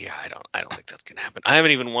 Yeah, I don't think that's gonna happen. I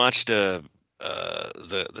haven't even watched the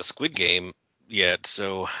Squid Game yet,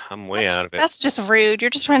 so I'm way out of it. That's just rude. You're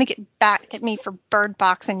just trying to get back at me for bird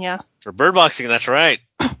boxing you. For bird boxing, that's right.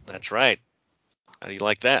 That's right. How do you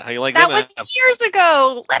like that? How you like that? That was years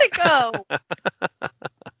ago. Let it go.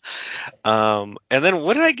 And then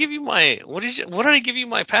what did I give you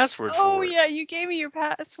my password for? Oh yeah, you gave me your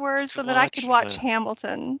password so that I could watch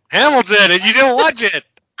Hamilton. Hamilton, and you didn't watch it.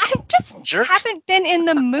 I just haven't been in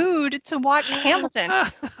the mood to watch Hamilton.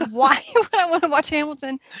 Why would I want to watch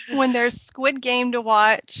Hamilton when there's Squid Game to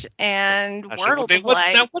watch and Wordle to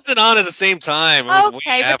play? That wasn't on at the same time.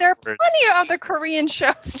 Okay, but there are plenty of other Korean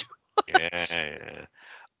shows to watch. Yeah.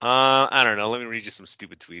 I don't know. Let me read you some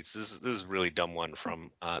stupid tweets. This is a really dumb one from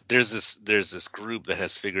there's this group that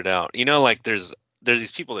has figured out, there's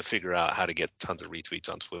these people that figure out how to get tons of retweets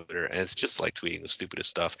on Twitter, and it's just like tweeting the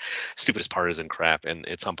stupidest stuff, stupidest partisan crap, and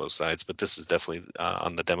it's on both sides, but this is definitely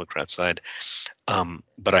on the Democrat side.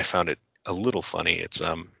 But I found it a little funny. It's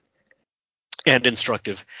and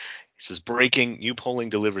instructive. He says, breaking, new polling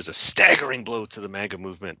delivers a staggering blow to the MAGA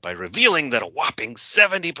movement by revealing that a whopping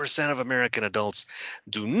 70% of American adults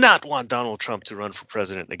do not want Donald Trump to run for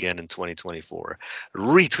president again in 2024.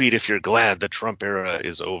 Retweet if you're glad the Trump era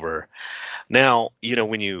is over. Now,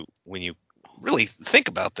 when you really think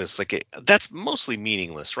about this, that's mostly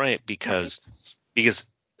meaningless, right? Because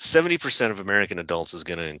 70% of American adults is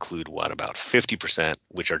going to include about 50%,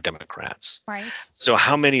 which are Democrats. Right. So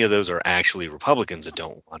how many of those are actually Republicans that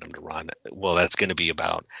don't want him to run? Well, that's going to be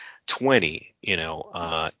about 20,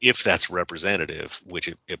 if that's representative, which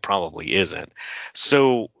it probably isn't.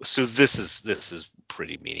 So this is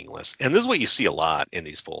pretty meaningless. And this is what you see a lot in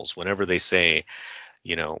these polls. Whenever they say,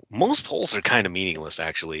 most polls are kind of meaningless,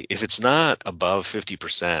 actually. If it's not above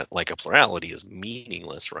 50%, like a plurality is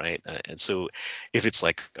meaningless, right? And so if it's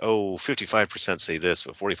 55% say this,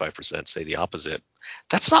 but 45% say the opposite,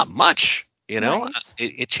 that's not much, Right.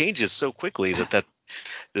 It changes so quickly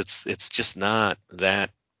it's just not that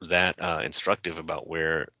instructive about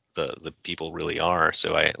where the people really are.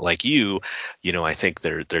 So I I think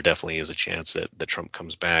there definitely is a chance that Trump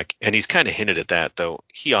comes back, and he's kind of hinted at that, though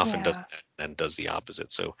he often does that and does the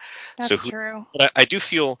opposite. So that's true. But I do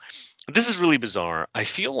feel this is really bizarre. I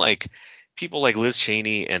feel like people like Liz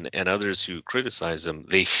Cheney and others who criticize him,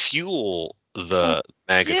 they fuel the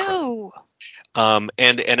MAGA crowd.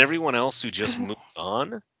 And everyone else who just moves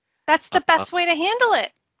on. That's the best way to handle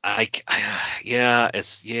it. I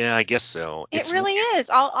guess so. It really is.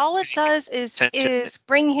 All it does is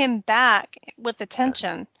bring him back with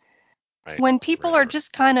attention. Right. When people are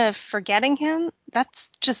just kind of forgetting him,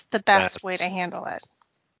 that's just the best way to handle it.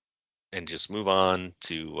 And just move on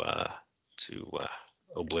to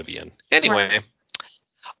oblivion. Anyway,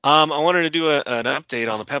 I wanted to do an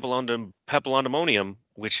update on the Papillondemonium,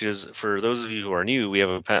 which is, for those of you who are new, we have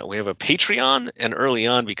a Patreon, and early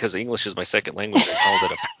on, because English is my second language, I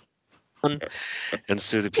called it a Patreon. And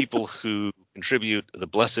so the people who contribute, the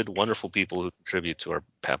blessed, wonderful people who contribute to our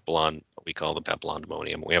Papillon, we call the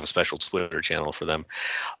Papillondemonium. We have a special Twitter channel for them.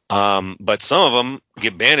 But some of them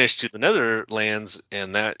get banished to the Netherlands,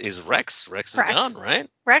 and that is Rex. Rex is gone, right?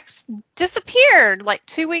 Rex disappeared like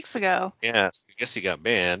 2 weeks ago. Yeah, so I guess he got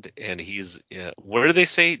banned, and he's where did they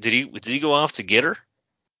say? Did he go off to Getter?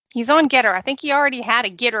 He's on Getter. I think he already had a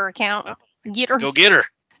Getter account. Getter. Go get her.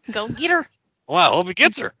 Go get her. Wow, I hope he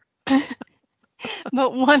gets her.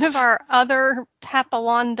 But one of our other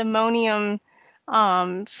Papillondemonium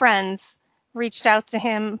friends reached out to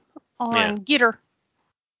him on Getter.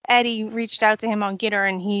 Eddie reached out to him on Getter,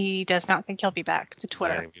 and he does not think he'll be back to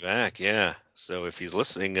Twitter. He'll be back, yeah. So if he's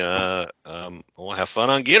listening, we'll have fun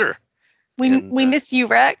on Getter. We miss you,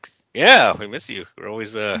 Rex. Yeah, we miss you. We're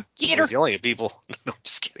always yelling at people. No, I'm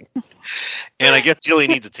just kidding. And I guess Jilly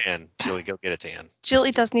needs a tan. Jilly, go get a tan.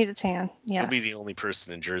 Jilly does need a tan, yes. You'll be the only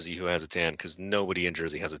person in Jersey who has a tan, because nobody in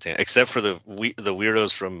Jersey has a tan, except for the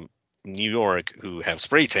weirdos from New York who have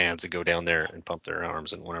spray tans and go down there and pump their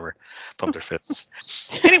arms and whatever, pump their fists.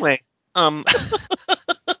 Anyway,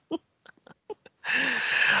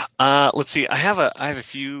 let's see. I have a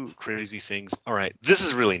few crazy things. All right, this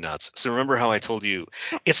is really nuts. So remember how I told you?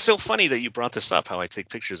 It's so funny that you brought this up. How I take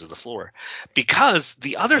pictures of the floor, because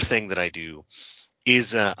the other thing that I do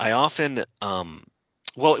is I often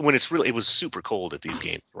when it was super cold at these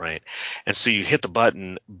games, right? And so you hit the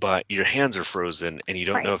button, but your hands are frozen and you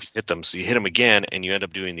don't know if you hit them. So you hit them again, and you end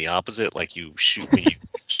up doing the opposite. Like you shoot when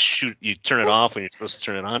you turn it off when you're supposed to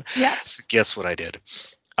turn it on. Yes. So guess what I did?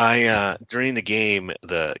 I during the game,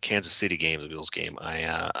 the Kansas City game, the Bills game,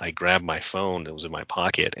 I grabbed my phone that was in my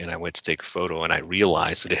pocket, and I went to take a photo, and I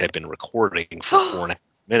realized that it had been recording for 4.5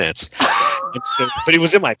 minutes. And so, but it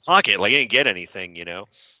was in my pocket, like I didn't get anything, you know.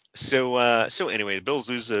 So anyway, the Bills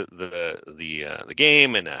lose the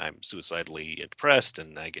game, and I'm suicidally depressed,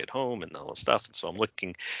 and I get home and all this stuff, and so I'm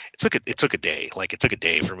looking. It took a day, like it took a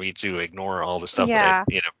day for me to ignore all the stuff that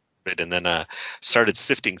I and then started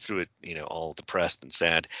sifting through it, all depressed and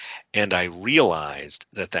sad, and I realized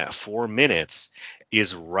that 4 minutes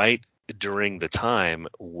is right during the time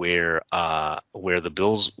where the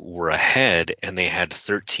Bills were ahead and they had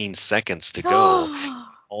 13 seconds to go.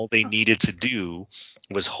 All they needed to do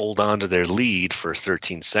was hold on to their lead for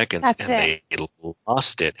 13 seconds, they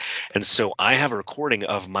lost it. And so I have a recording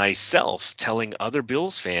of myself telling other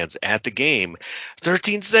Bills fans at the game,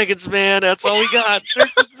 13 seconds, man, that's all we got.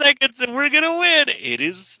 13 seconds and we're going to win. It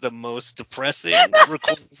is the most depressing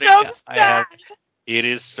recording I have. It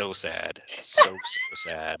is so sad. So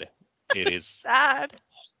sad. It is sad.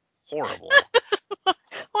 Horrible.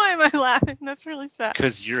 Why am I laughing? That's really sad.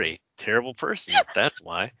 Because you're a terrible person. That's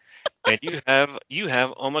why. And you have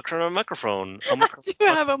Omicronamicrophone. I do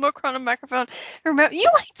have Omicronamicrophone. Remember, you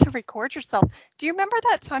like to record yourself. Do you remember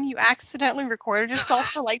that time you accidentally recorded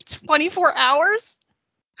yourself for like 24 hours?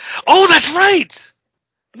 Oh, that's right.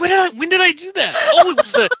 When did I do that? Oh,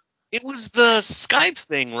 it was the Skype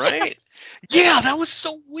thing, right? Yeah, that was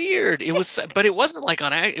so weird. But it wasn't like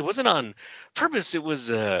it wasn't on purpose. It was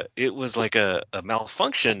like a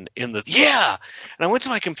malfunction in the And I went to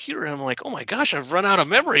my computer and I'm like, oh my gosh, I've run out of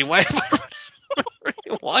memory. Why have I run out of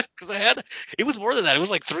memory? Why? Because it was more than that. It was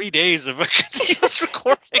like 3 days of a continuous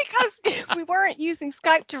recording. It's because we weren't using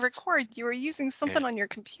Skype to record. You were using something on your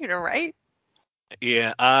computer, right?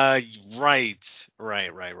 Yeah. Right.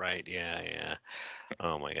 Yeah.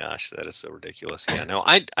 Oh my gosh, that is so ridiculous. Yeah, no,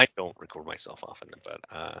 I don't record myself often, but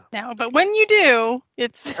no, but when you do,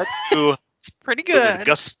 it's pretty good. With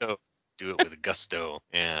gusto. Do it with gusto.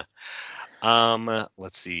 Yeah.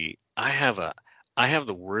 Let's see. I have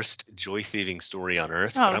the worst joy thieving story on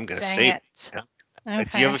earth, but I'm gonna say it. Okay.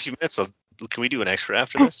 Do you have a few minutes? Can we do an extra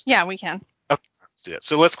after this? Yeah, we can. Okay. Do that.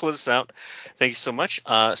 So let's close this out. Thank you so much.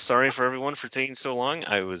 Sorry for everyone for taking so long.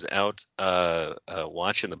 I was out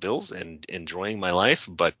watching the Bills and enjoying my life,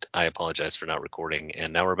 but I apologize for not recording.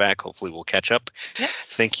 And now we're back. Hopefully we'll catch up. Yes.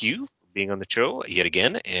 Thank you for being on the show yet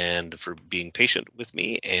again and for being patient with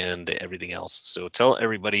me and everything else. So tell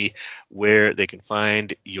everybody where they can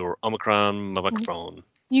find your Omicronamicrophone.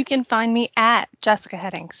 You can find me at Jessica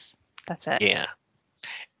Headings. That's it. Yeah.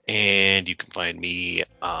 And you can find me at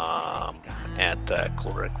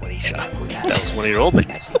Clora Quenisha. That was one of your old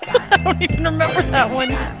names. I don't even remember that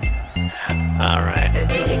one. All right.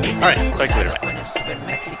 Talk to you later. Bye.